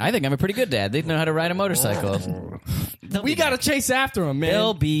 I think I'm a pretty good dad. They know how to ride a motorcycle. We got to chase after them, man.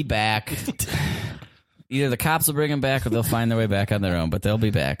 They'll be back. Either the cops will bring them back or they'll find their way back on their own, but they'll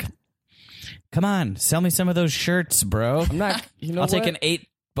be back. Come on, sell me some of those shirts, bro. I'm not, you know I'll what? take an 8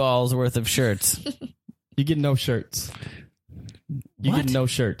 balls worth of shirts. You get no shirts. You What? get no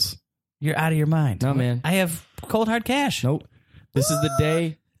shirts. You're out of your mind. No, man. I have cold hard cash. Nope. This is the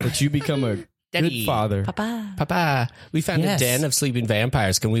day that you become a good father. Papa. Papa, we found Yes. a den of sleeping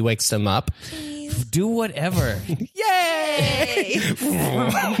vampires. Can we wake them up? Do whatever. Yay!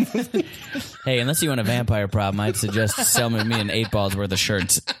 Hey, unless you want a vampire problem, I'd suggest selling me an 8 balls worth of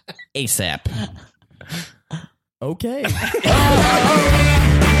shirts ASAP. Okay.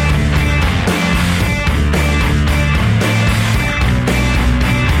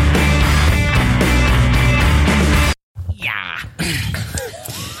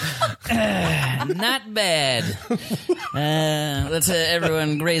 Not bad. Let's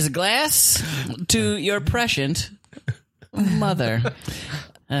everyone raise a glass to your prescient mother.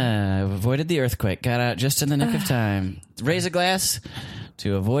 Avoided the earthquake. Got out just in the nick of time. Raise a glass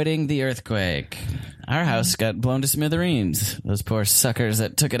to avoiding the earthquake. Our house got blown to smithereens. Those poor suckers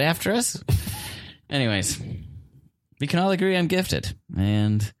that took it after us. Anyways, we can all agree I'm gifted.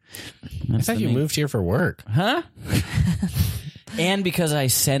 And I thought you moved here for work. Huh? And because I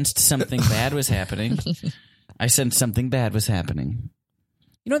sensed something bad was happening. I sensed something bad was happening.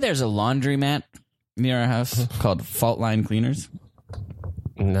 You know there's a laundromat near our house called Fault Line Cleaners?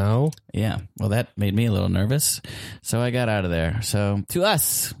 No. Yeah. Well, that made me a little nervous. So I got out of there. So to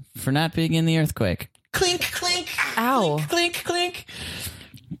us for not being in the earthquake. Clink, clink. Ow. Clink, clink.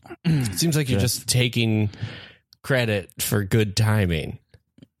 Seems like you're just taking credit for good timing.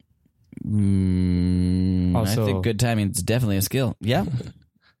 Also- I think good timing is definitely a skill. Yeah.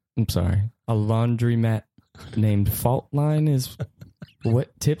 I'm sorry. A laundromat named Fault Line is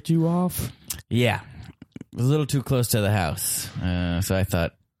what tipped you off? Yeah. It was a little too close to the house. So I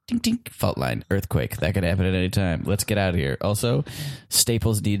thought, ding, ding, fault line, earthquake. That could happen at any time. Let's get out of here. Also,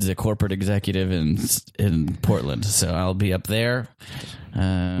 Staples needs a corporate executive in Portland. So I'll be up there.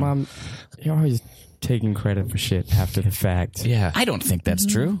 Mom, you're always taking credit for shit after the fact. Yeah. I don't think that's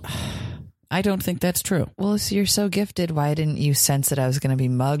true. I don't think that's true. Well, if you're so gifted, why didn't you sense that I was going to be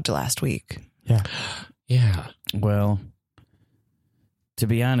mugged last week? Yeah. Yeah. Well, to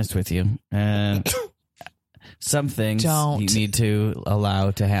be honest with you, things Don't. you need to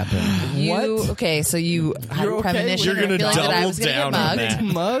allow to happen. Okay, so you had a premonition You're or a gonna feeling that I double was going to get down on mugged. that.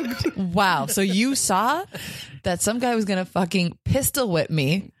 Mugged? Wow. So you saw that some guy was going to fucking pistol whip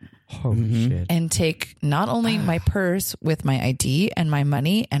me Oh, shit. and take not only my purse with my ID and my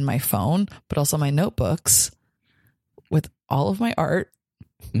money and my phone, but also my notebooks with all of my art.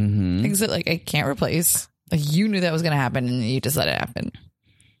 Mm-hmm. Things that like I can't replace. Like you knew that was going to happen and you just let it happen.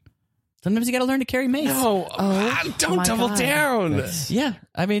 Sometimes you got to learn to carry mace. No, don't my double God. down. Yeah,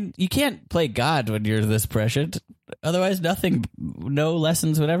 I mean, you can't play God when you're this pressured. Otherwise, no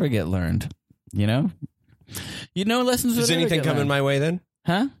lessons would ever get learned. You know, lessons. Does would ever anything get come in learned. my way then?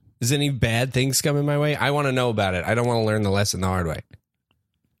 Huh? Is any bad things coming my way? I want to know about it. I don't want to learn the lesson the hard way.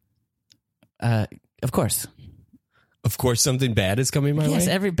 Of course. Of course, something bad is coming my Yes,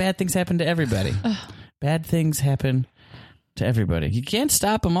 way. every bad things happen to everybody. Bad things happen to everybody. You can't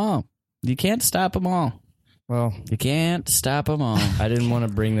stop them all. You can't stop them all. Well, You can't stop them all. I didn't want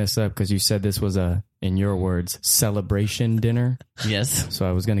to bring this up because you said this was a, in your words, celebration dinner. Yes. So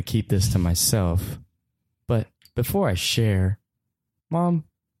I was going to keep this to myself. But before I share, Mom,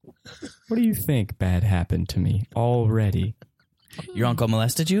 what do you think bad happened to me already? Your uncle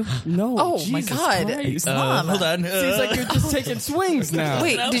molested you? No. Oh my Jesus God. Christ. Mom. Hold on. Seems like you're just taking swings now.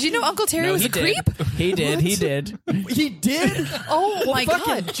 Wait, did you know Uncle Terry No, was he a did. creep? He did. He did. He did? Oh my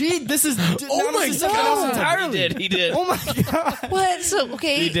Fucking God. gee, this is Oh my something God. else entirely. He did. Oh my God. What? So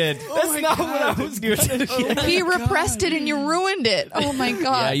okay. He did. That's not what I was going to do. He repressed it and you ruined it. Oh my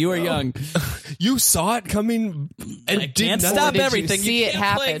God. Yeah, you were young. You saw it coming and I did can't nothing. stop did you everything. see it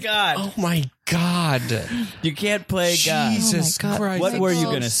can't play happen? God. Oh my God. You can't play God. Jesus Oh my God. Christ. What I'm were you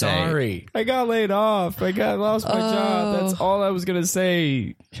so gonna say? Sorry. I got laid off. I lost my job. That's all I was going to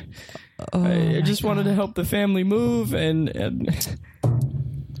say. I just wanted to help the family move and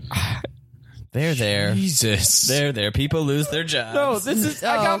They're there. Jesus. They're there. People lose their jobs. no, this is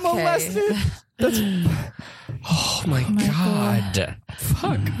I got Okay. molested. Oh my God.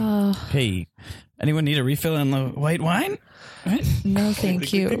 Hey, anyone need a refill on the white wine? No,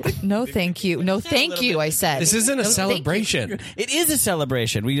 thank you. No, thank you. No, thank you. I said This isn't a No, thank you. celebration. It is a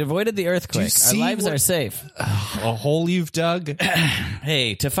celebration. We avoided the earthquake. Our see lives what- are safe. A hole you've dug.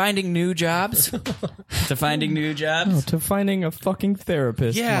 Hey, to finding new jobs. To finding new jobs. Oh, to finding a fucking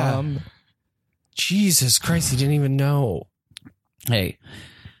therapist, Yeah. Mom. Jesus Christ, he didn't even know. Hey,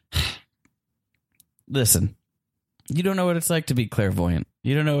 listen. You don't know what it's like to be clairvoyant.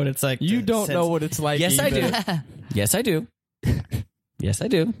 You don't know what it's like. You to don't sense- know what it's like. Yes, I either. do. Yes, I do. Yes, I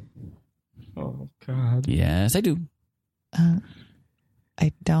do. Oh God. Yes, I do.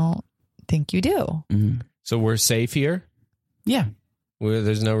 I don't think you do. So we're safe here? Yeah.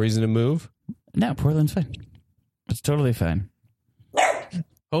 There's no reason to move? No, Portland's fine. It's totally fine.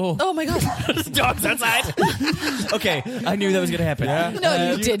 Oh, Oh my God. dogs outside. Okay, I knew that was going to happen.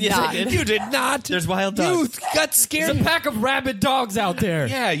 No, you did yes, not. I did. You did not. There's wild You dogs. got scared. There's a pack of rabid dogs out there.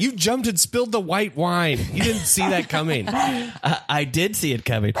 Yeah, you jumped and spilled the white wine. You didn't see that coming. I did see it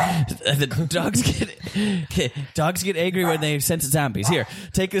coming. The dogs get angry when they sense zombies. Here,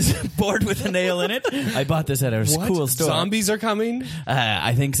 take this board with a nail in it. I bought this at a cool store. Zombies are coming?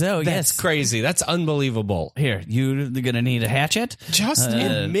 I think so. That's yes. crazy. That's unbelievable. Here, you're gonna need a hatchet. Just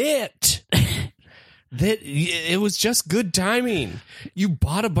admit that it was just good timing. You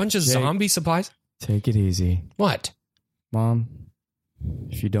bought a bunch of zombie supplies. Take it easy, What? Mom.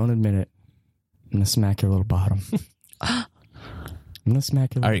 If you don't admit it, I'm gonna smack your little bottom. I'm gonna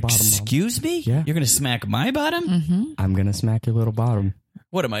smack your All little right, bottom. Mom. excuse me. Yeah. You're gonna smack my bottom. I'm gonna smack your little bottom.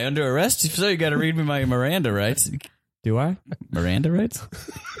 What am I under arrest? So you got to read me my Miranda rights. Do I? Miranda rights?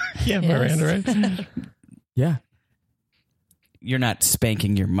 Yeah, Miranda, right? Yeah. You're not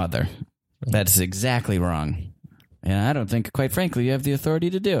spanking your mother. That's exactly wrong. And I don't think, quite frankly, you have the authority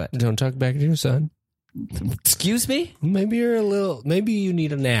to do it. Don't talk back to your son. Excuse me? Maybe you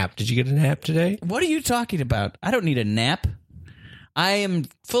need a nap. Did you get a nap today? What are you talking about? I don't need a nap. I am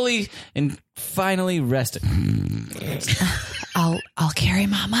fully and finally rested. I'll carry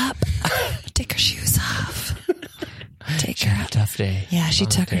Mom up. Take her shoes off. Take her out. Tough day. Yeah, she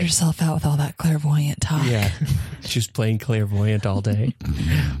tuckered herself out with all that clairvoyant talk. Yeah. She was playing clairvoyant all day.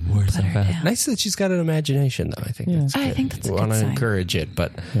 Put her down. Nice that she's got an imagination, though. I think that's good. I think that's a We good want to sign. encourage it,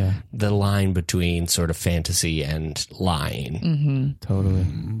 but Yeah. the line between sort of fantasy and lying. Totally.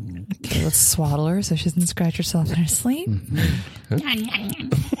 Okay, let's swaddle her so she doesn't scratch herself in her sleep.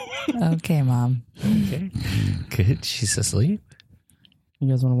 Okay, Mom. Okay. Good. She's asleep. You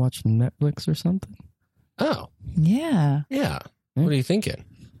guys want to watch Netflix or something? Oh, Yeah. yeah. What are you thinking?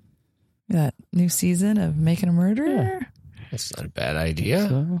 That new season of Making a Murderer? That's not a bad idea.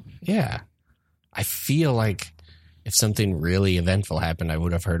 So, Yeah. I feel like if something really eventful happened, I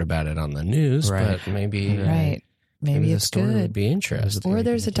would have heard about it on the news. Right. But maybe Right. Maybe the it's story would good. be interesting. Or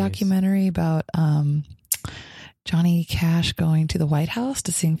there's a documentary about Johnny Cash going to the White House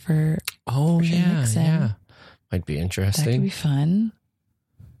to sing for Oh yeah, Nixon. yeah, might be that could interesting. be fun.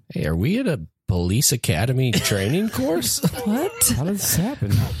 Hey, are we at a police academy training course? What? How does this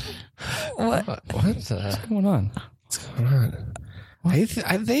happen? What? What's Going on? going on?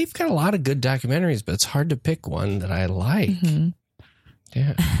 They've got a lot of good documentaries, but it's hard to pick one that I like. Mm-hmm.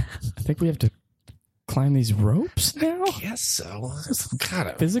 Yeah, I think we have to climb these ropes now. yes. So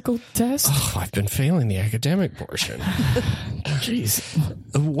gotta. Physical test. Oh, I've been failing the academic portion. Jeez.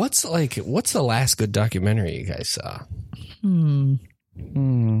 What's the last good documentary you guys saw?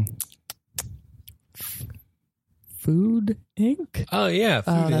 Food Inc. Oh yeah,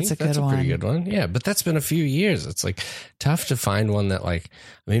 Food that's Inc. a good That's a pretty one. good one. Yeah, but that's been a few years. It's like tough to find one that like.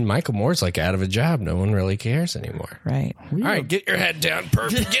 I mean, Michael Moore's like out of a job. No one really cares anymore. Right. All right, get your head down,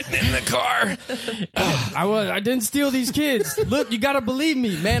 Perp. Getting in the car. I didn't steal these kids. Look, you gotta believe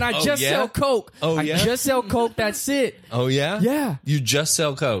me, man. I just yeah? sell coke. Oh, I yeah? just sell coke. That's it. Oh yeah, Yeah. You just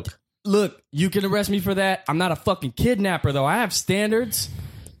sell coke. Look, you can arrest me for that. I'm not a fucking kidnapper, though. I have standards.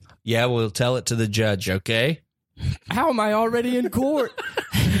 Yeah, we'll tell it to the judge. Okay. How am I already in court?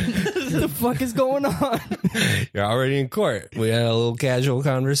 What the fuck is going on? You're already in court. We had a little casual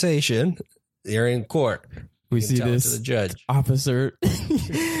conversation. You're in court. We You can see tell it this to the judge. officer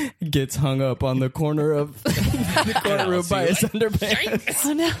gets hung up on the corner of the courtroom by his underpants.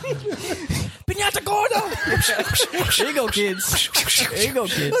 Oh no. Pinata gordo! Here you go, kids. Here you go,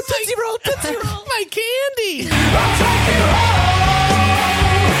 kids. Tootsie Roll, Tootsie Roll, my candy.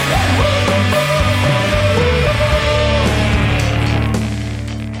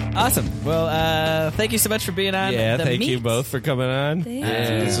 Awesome. Well, thank you so much for being on. Yeah, The thank you Meat. both for coming on.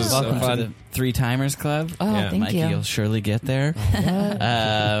 This was so Welcome fun. to the Three Timers Club. Oh, thank Mikey you. will surely get there.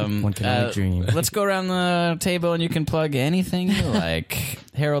 One can only dream. Let's go around the table and you can plug anything you like.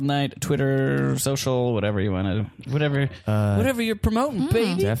 Herald Night, Twitter, social, whatever you want to, whatever you're promoting,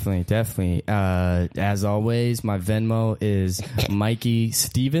 baby. Definitely. As always, my Venmo is Mikey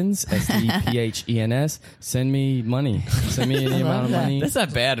Stevens, STEPHENS. Send me money. Send me any amount of that. money. That's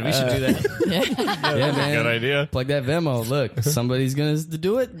not bad. We should do that. Yeah, man. Good idea. Plug that Venmo. Look, somebody's gonna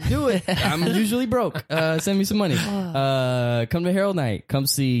do it. Do it. I'm usually broke. Send me some money. Come to Herald Night. Come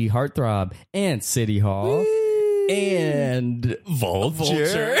see Heartthrob and City Hall. And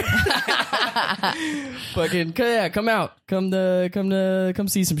Vulture. Fucking yeah, come out. Come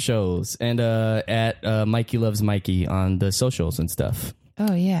see some shows. And at Mikey Loves Mikey on the socials and stuff.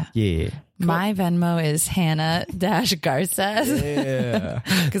 Oh yeah. Yeah. My Venmo is Hannah-Garcés. Yeah.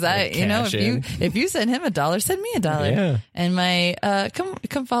 Because Cash in. if you send him $1, send me $1. Yeah. And my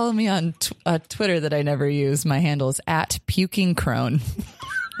come follow me on Twitter that I never use. My handle is @PukingCrone.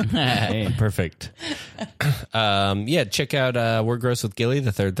 Perfect. Yeah, check out We're Gross with Gilly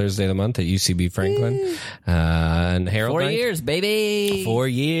the third Thursday of the month at UCB Franklin. And Herald 4 Night. years, baby. 4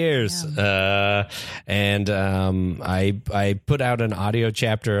 years. And I put out an audio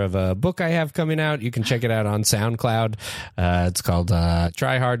chapter of a book I have coming out. You can check it out on SoundCloud. It's called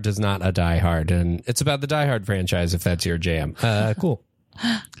Try Hard Does Not a Die Hard. And it's about the Die Hard franchise, if that's your jam. Cool.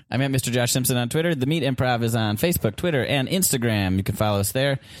 I'm at Mr. Josh Simpson on Twitter. The Meat Improv is on Facebook, Twitter, and Instagram. You can follow us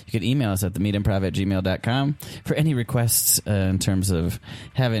there. You can email us at themeatimprov@gmail.com for any requests in terms of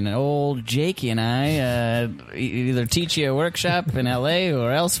having an old Jakey and I either teach you a workshop in LA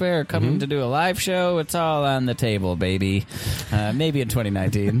or elsewhere or come to do a live show. It's all on the table, baby. Maybe in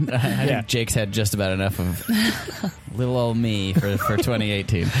 2019. I think Jake's had just about enough of little old me for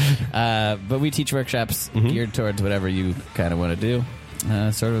 2018. But we teach workshops geared towards whatever you kind of want to do.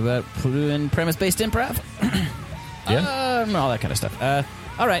 Sort of about premise-based improv. All that kind of stuff.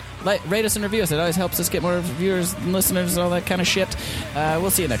 All right, rate us and review us. It always helps us get more viewers and listeners and all that kind of shit.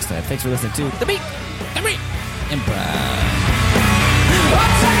 We'll see you next time. Thanks for listening to The Meat Improv.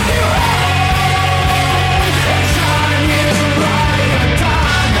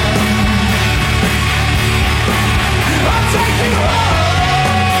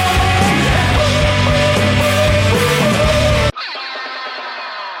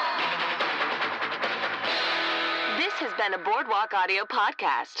 This has been a Boardwalk Audio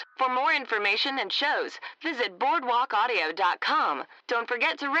podcast. For more information and shows, visit boardwalkaudio.com. Don't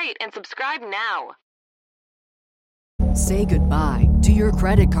forget to rate and subscribe now. Say goodbye to your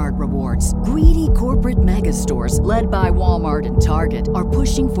credit card rewards. Greedy corporate mega megastores, led by Walmart and Target, are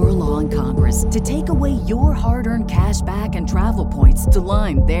pushing for a law in Congress to take away your hard-earned cash back and travel points to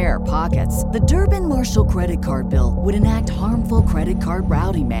line their pockets. The Durbin-Marshall credit card bill would enact harmful credit card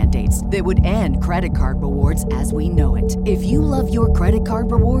routing mandates that would end credit card rewards as we know it. If you love your credit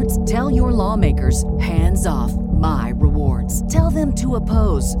card rewards, tell your lawmakers, hands off my rewards. Tell them to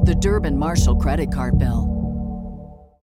oppose the Durbin-Marshall credit card bill.